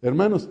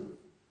 Hermanos,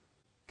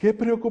 qué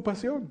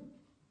preocupación.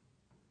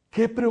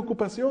 ¡Qué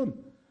preocupación!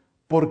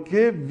 ¿Por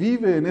qué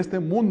vive en este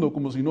mundo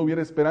como si no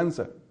hubiera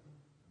esperanza?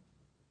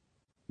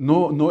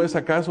 ¿No es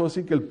acaso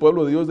así que el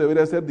pueblo de Dios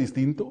debería ser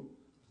distinto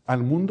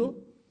al mundo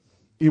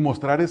y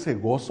mostrar ese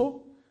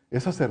gozo,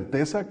 esa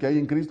certeza que hay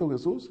en Cristo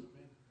Jesús?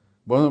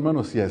 Bueno,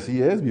 hermanos, si así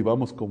es,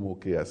 vivamos como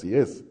que así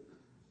es.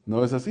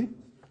 ¿No es así?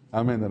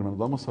 Amén, hermanos.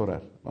 Vamos a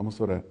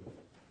orar.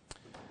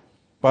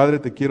 Padre,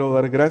 te quiero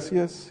dar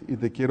gracias y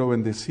te quiero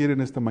bendecir en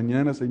esta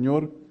mañana,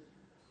 Señor,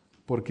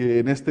 porque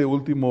en este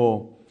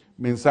último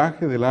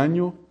mensaje del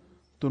año,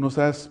 tú nos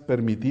has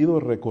permitido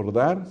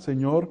recordar,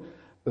 Señor,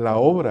 la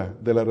obra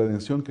de la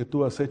redención que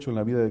tú has hecho en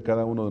la vida de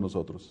cada uno de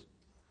nosotros.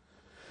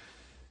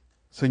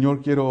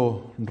 Señor,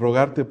 quiero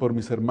rogarte por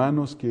mis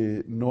hermanos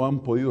que no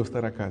han podido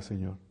estar acá,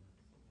 Señor.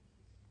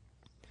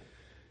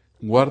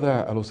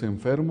 Guarda a los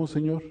enfermos,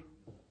 Señor.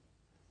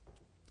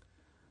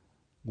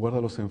 Guarda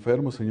a los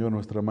enfermos, Señor,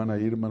 nuestra hermana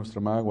Irma, nuestra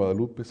hermana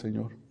Guadalupe,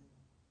 Señor.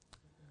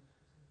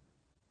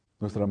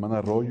 Nuestra hermana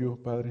Arroyo,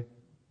 Padre.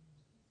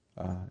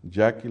 A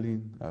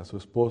Jacqueline, a su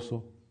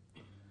esposo,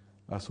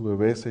 a su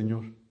bebé,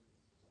 Señor.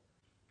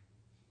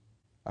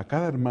 A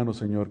cada hermano,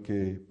 Señor,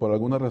 que por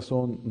alguna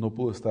razón no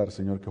pudo estar,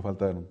 Señor, que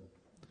faltaron.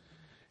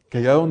 Que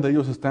allá donde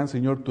ellos están,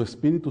 Señor, tu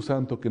Espíritu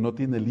Santo, que no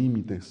tiene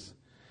límites,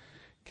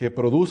 que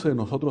produce en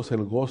nosotros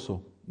el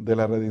gozo de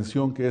la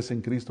redención que es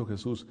en Cristo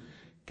Jesús,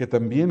 que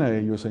también a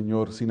ellos,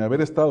 Señor, sin haber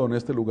estado en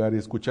este lugar y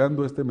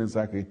escuchando este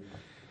mensaje,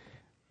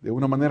 de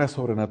una manera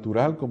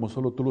sobrenatural, como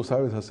solo tú lo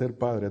sabes hacer,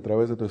 Padre, a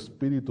través de tu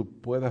Espíritu,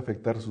 pueda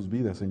afectar sus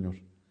vidas, Señor,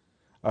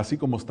 así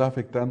como está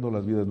afectando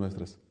las vidas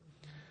nuestras.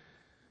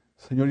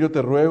 Señor, yo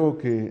te ruego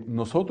que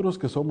nosotros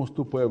que somos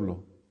tu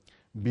pueblo,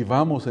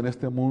 vivamos en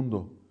este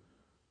mundo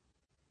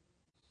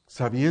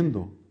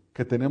sabiendo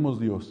que tenemos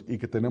Dios y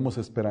que tenemos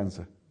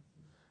esperanza.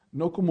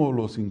 No como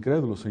los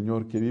incrédulos,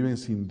 Señor, que viven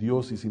sin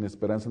Dios y sin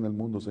esperanza en el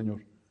mundo,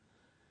 Señor.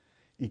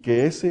 Y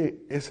que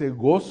ese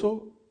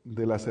gozo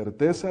de la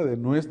certeza de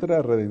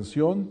nuestra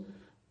redención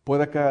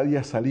pueda cada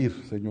día salir,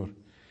 Señor,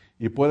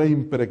 y pueda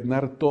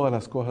impregnar todas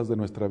las cosas de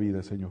nuestra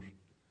vida, Señor.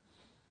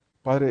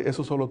 Padre,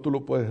 eso solo tú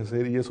lo puedes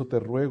hacer y eso te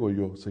ruego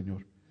yo,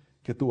 Señor,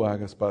 que tú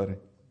hagas, Padre.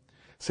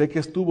 Sé que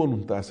es tu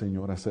voluntad,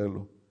 Señor,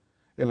 hacerlo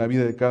en la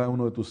vida de cada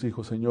uno de tus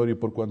hijos, Señor, y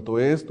por cuanto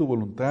es tu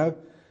voluntad,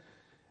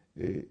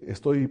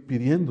 estoy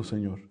pidiendo,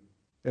 Señor,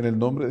 en el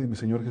nombre de mi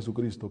Señor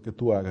Jesucristo, que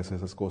tú hagas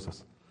esas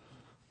cosas.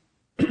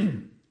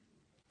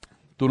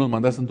 Tú nos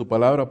mandaste en tu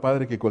palabra,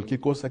 Padre, que cualquier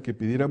cosa que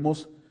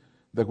pidiéramos,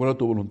 de acuerdo a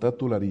tu voluntad,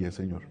 tú la harías,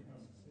 Señor.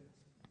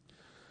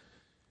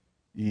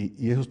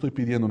 Y eso estoy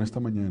pidiendo en esta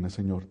mañana,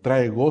 Señor.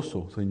 Trae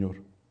gozo,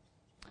 Señor.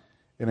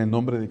 En el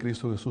nombre de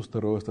Cristo Jesús te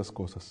ruego estas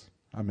cosas.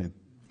 Amén.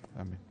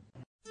 Amén.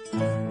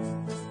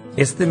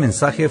 Este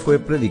mensaje fue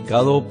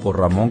predicado por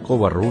Ramón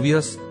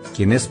Covarrubias,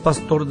 quien es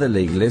pastor de la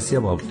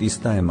Iglesia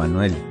Bautista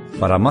Emanuel.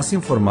 Para más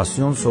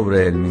información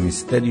sobre el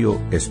ministerio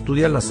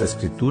Estudia las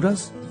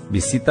Escrituras,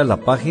 visita la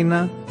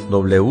página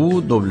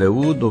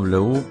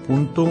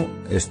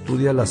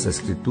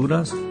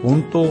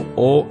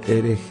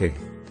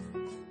www.estudialasescrituras.org.